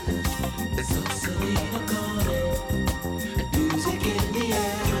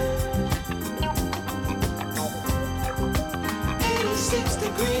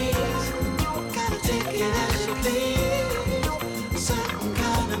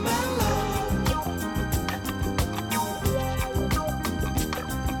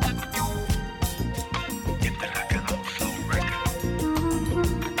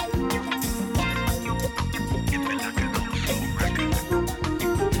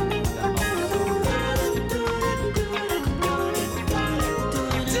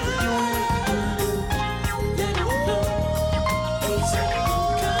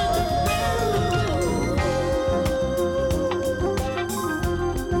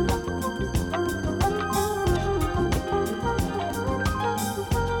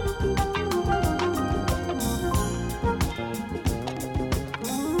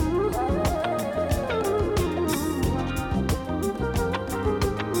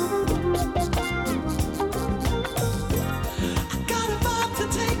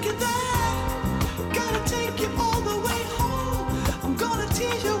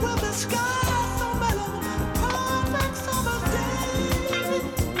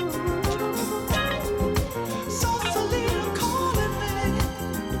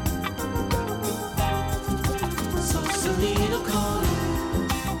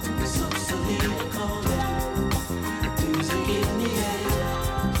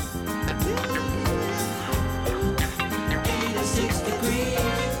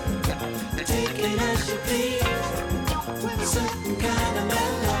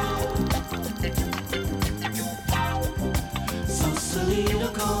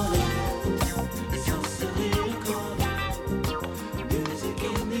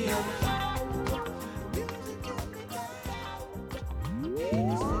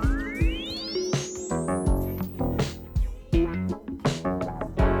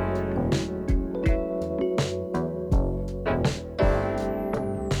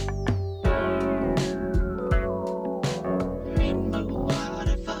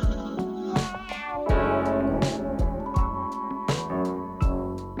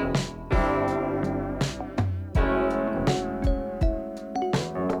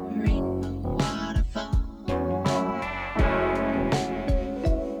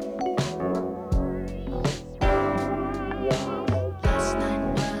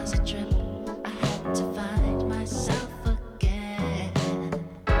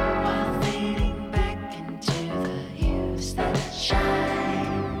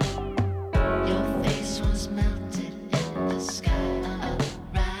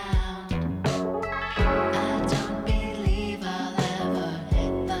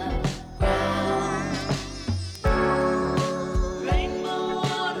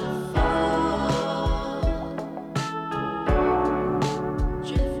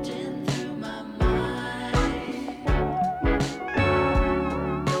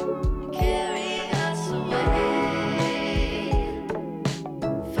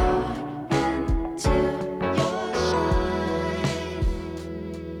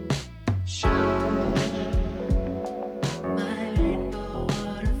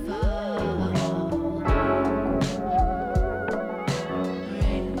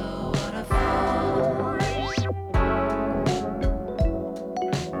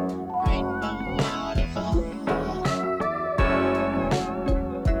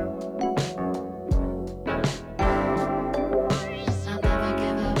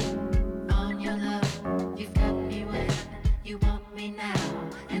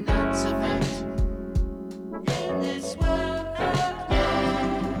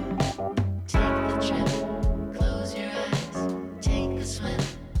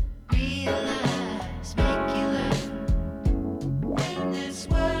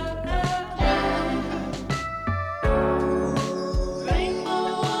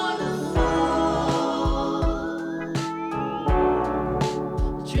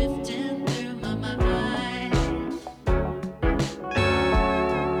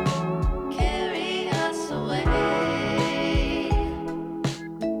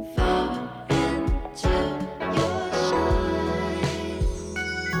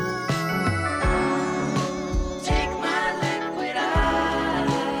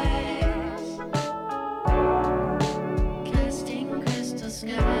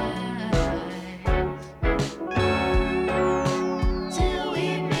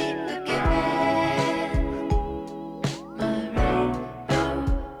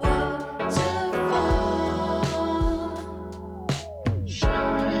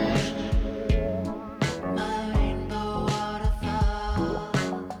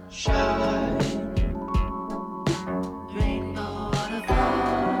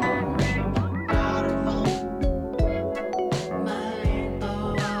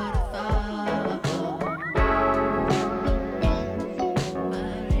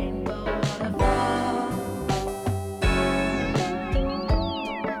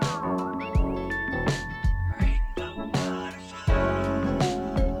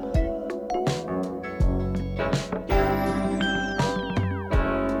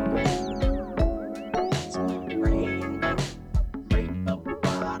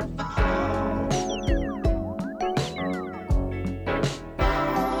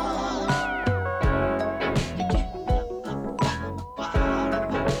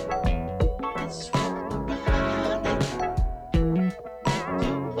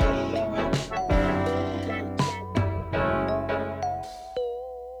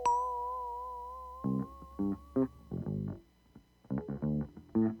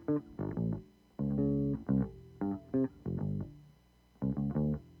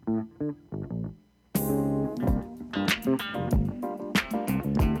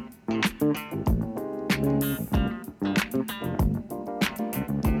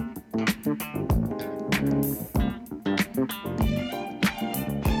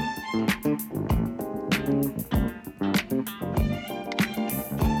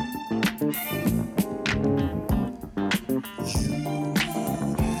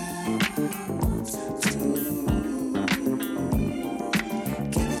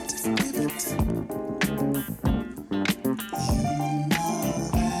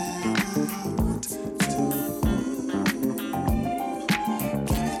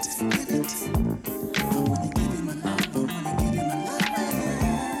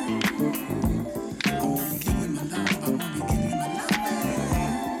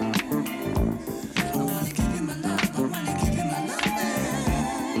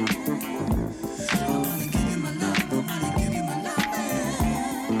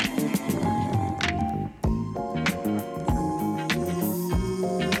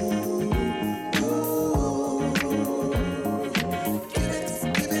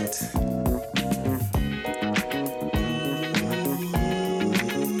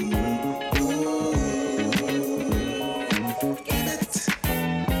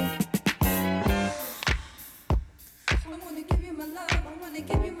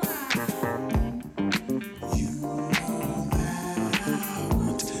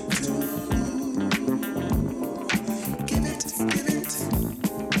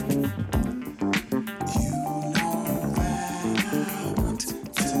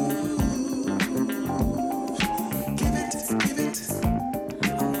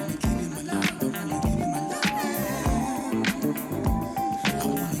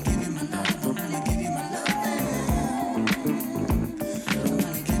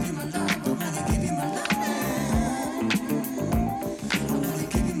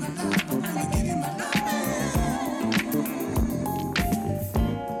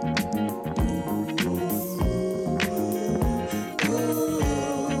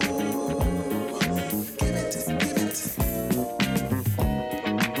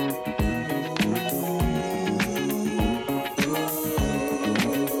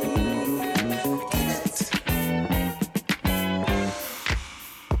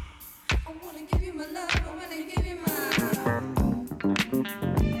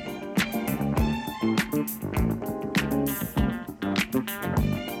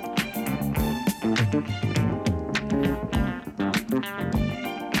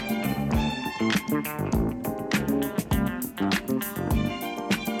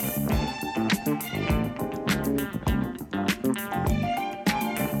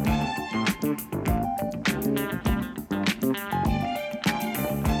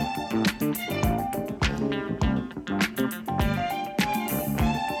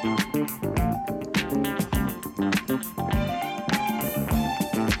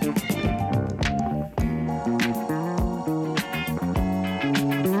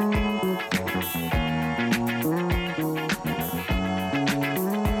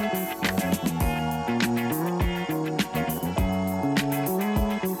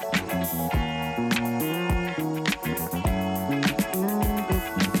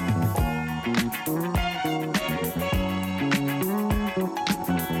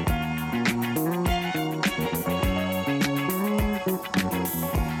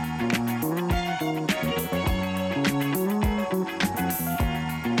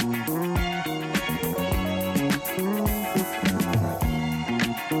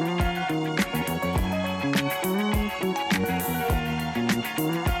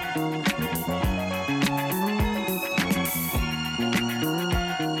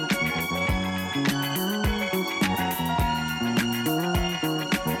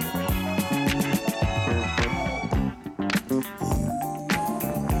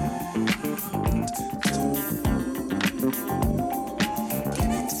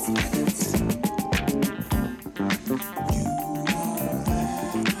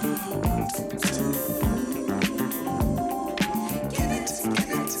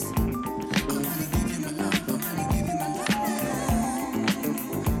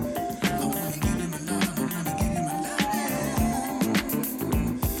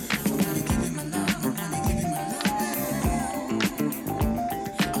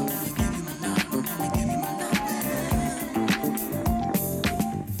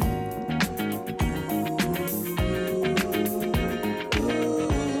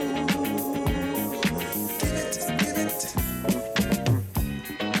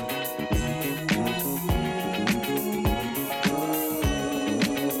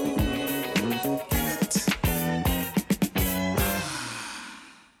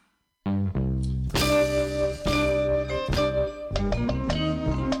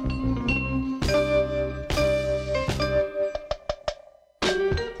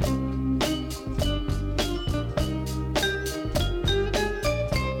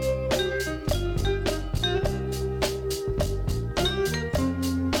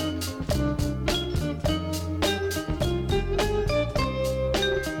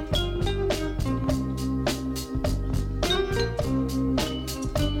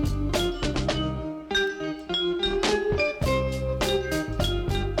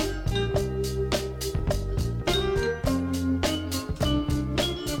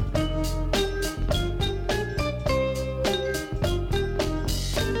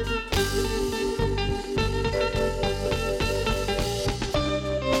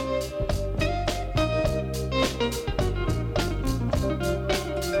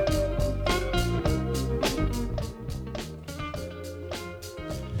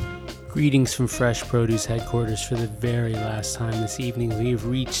 Greetings from Fresh Produce headquarters for the very last time this evening. We have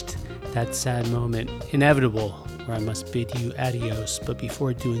reached that sad moment, inevitable, where I must bid you adios. But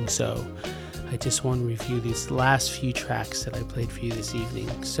before doing so, I just want to review these last few tracks that I played for you this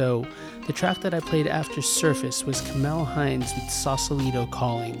evening. So, the track that I played after Surface was Camelle Hinds with Sausalito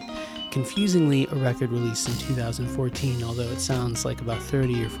Calling. Confusingly, a record released in 2014, although it sounds like about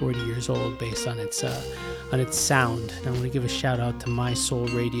 30 or 40 years old based on its sound. And I want to give a shout out to My Soul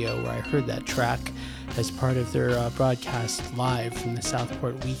Radio, where I heard that track as part of their broadcast live from the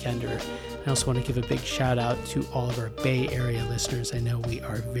Southport Weekender. I also want to give a big shout out to all of our Bay Area listeners. I know we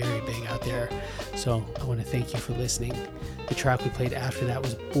are very big out there, so I want to thank you for listening. The track we played after that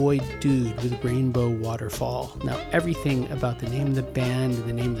was Boy Dude with Rainbow Waterfall. Now, everything about the name of the band and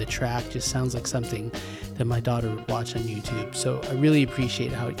the name of the track just sounds like something that my daughter would watch on YouTube, so I really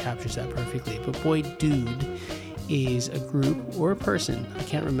appreciate how it captures that perfectly. But Boy Dude is a group or a person, I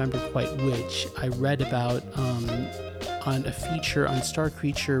can't remember quite which, I read about on a feature on Star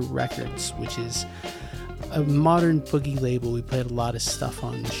Creature Records, which is a modern boogie label we played a lot of stuff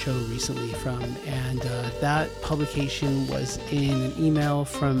on the show recently from, and that publication was in an email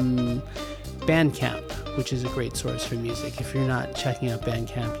from Bandcamp, which is a great source for music. If you're not checking out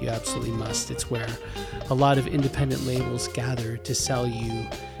Bandcamp, you absolutely must. It's where a lot of independent labels gather to sell you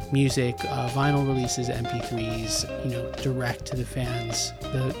music, vinyl releases, MP3s, direct to the fans.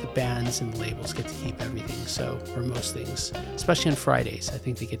 The bands and the labels get to keep everything, or most things, especially on Fridays. I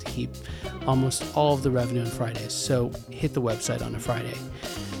think they get to keep almost all of the revenue on Fridays, so hit the website on a Friday.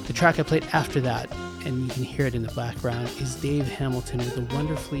 The track I played after that, and you can hear it in the background, is Dave Hamilton with a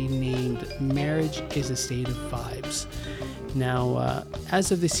wonderfully named Marriage is a State of Vibes. Now,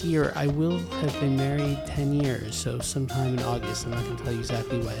 as of this year, I will have been married 10 years, so sometime in August. I'm not going to tell you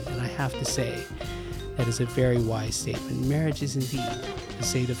exactly when, and I have to say that is a very wise statement. Marriage is indeed a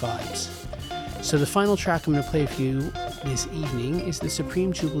state of vibes. So the final track I'm going to play for you this evening is the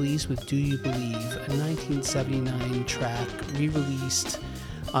Supreme Jubilees with Do You Believe, a 1979 track re-released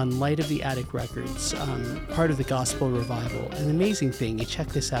on Light of the Attic Records, part of the Gospel Revival. An amazing thing, you check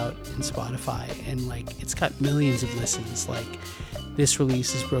this out in Spotify, and it's got millions of listens. This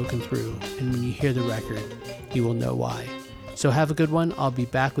release is broken through, and when you hear the record, you will know why. So have a good one. I'll be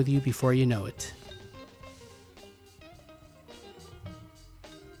back with you before you know it.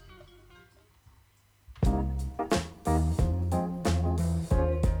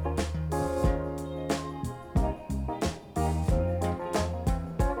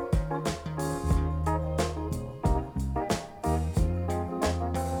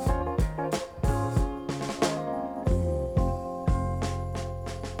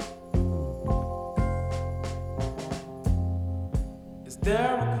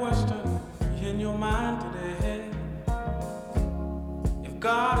 There a question in your mind today? If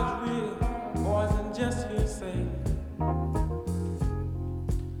God is real or is it just hearsay?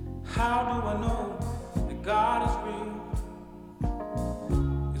 How do I know that God is real?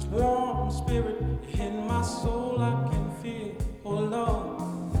 His warm spirit in my soul I can feel. Oh Lord,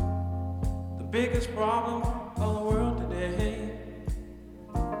 the biggest problem of the world today,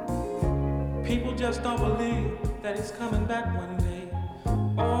 people just don't believe that he's coming back one day.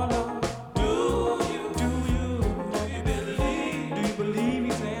 Oh Lord, do you believe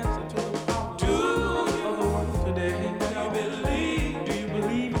he's the answer to the problem of the world today? Do you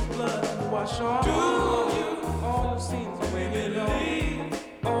believe his blood will wash off all your sins away?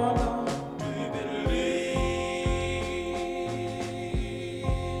 Oh Lord, do you believe?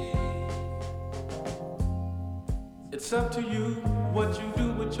 It's up to you what you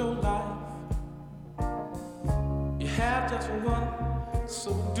do with your life. You have just one,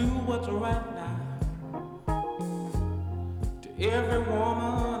 so do what's right now. To every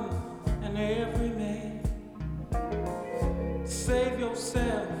woman and every man, save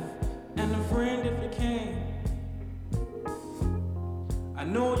yourself and a friend if you can. I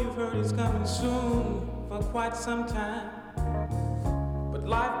know you've heard it's coming soon for quite some time, but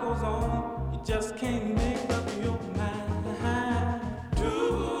life goes on, you just can't make up your mind.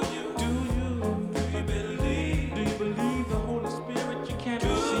 Do you believe the Holy Spirit you can't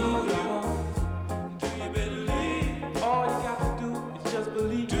receive? Do you believe? All you got to do is just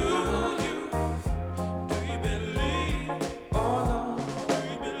believe. Do you believe? Oh Lord, do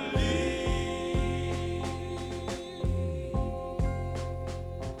you believe?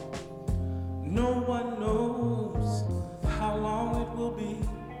 No one knows how long it will be.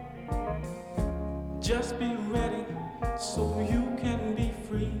 Just be ready so you can be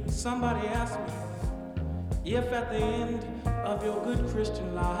free. Somebody asked me if at the end of your good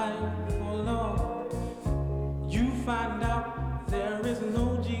Christian life, oh Lord, you find out there is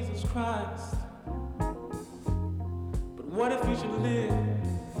no Jesus Christ. But what if you should live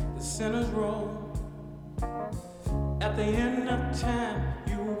the sinner's role? At the end of time,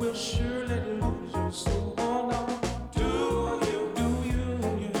 you will surely lose your soul. Hold on. Do you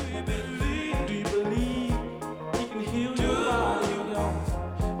believe? Do you believe he can heal your body?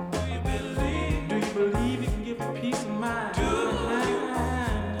 Do you believe? Do you believe he can give you peace of mind? Do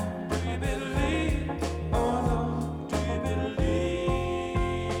you believe? Oh no. Do you believe?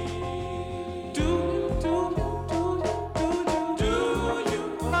 Do you?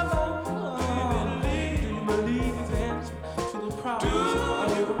 Believe his answer to the problems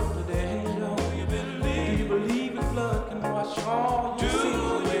of your today? Do you believe his blood can wash all your sins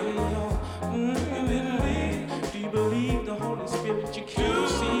away? Do you believe the Holy Spirit you can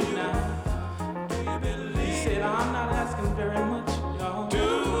receive now? He said, I'm not asking very much, y'all.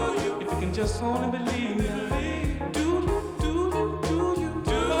 If you can just only believe.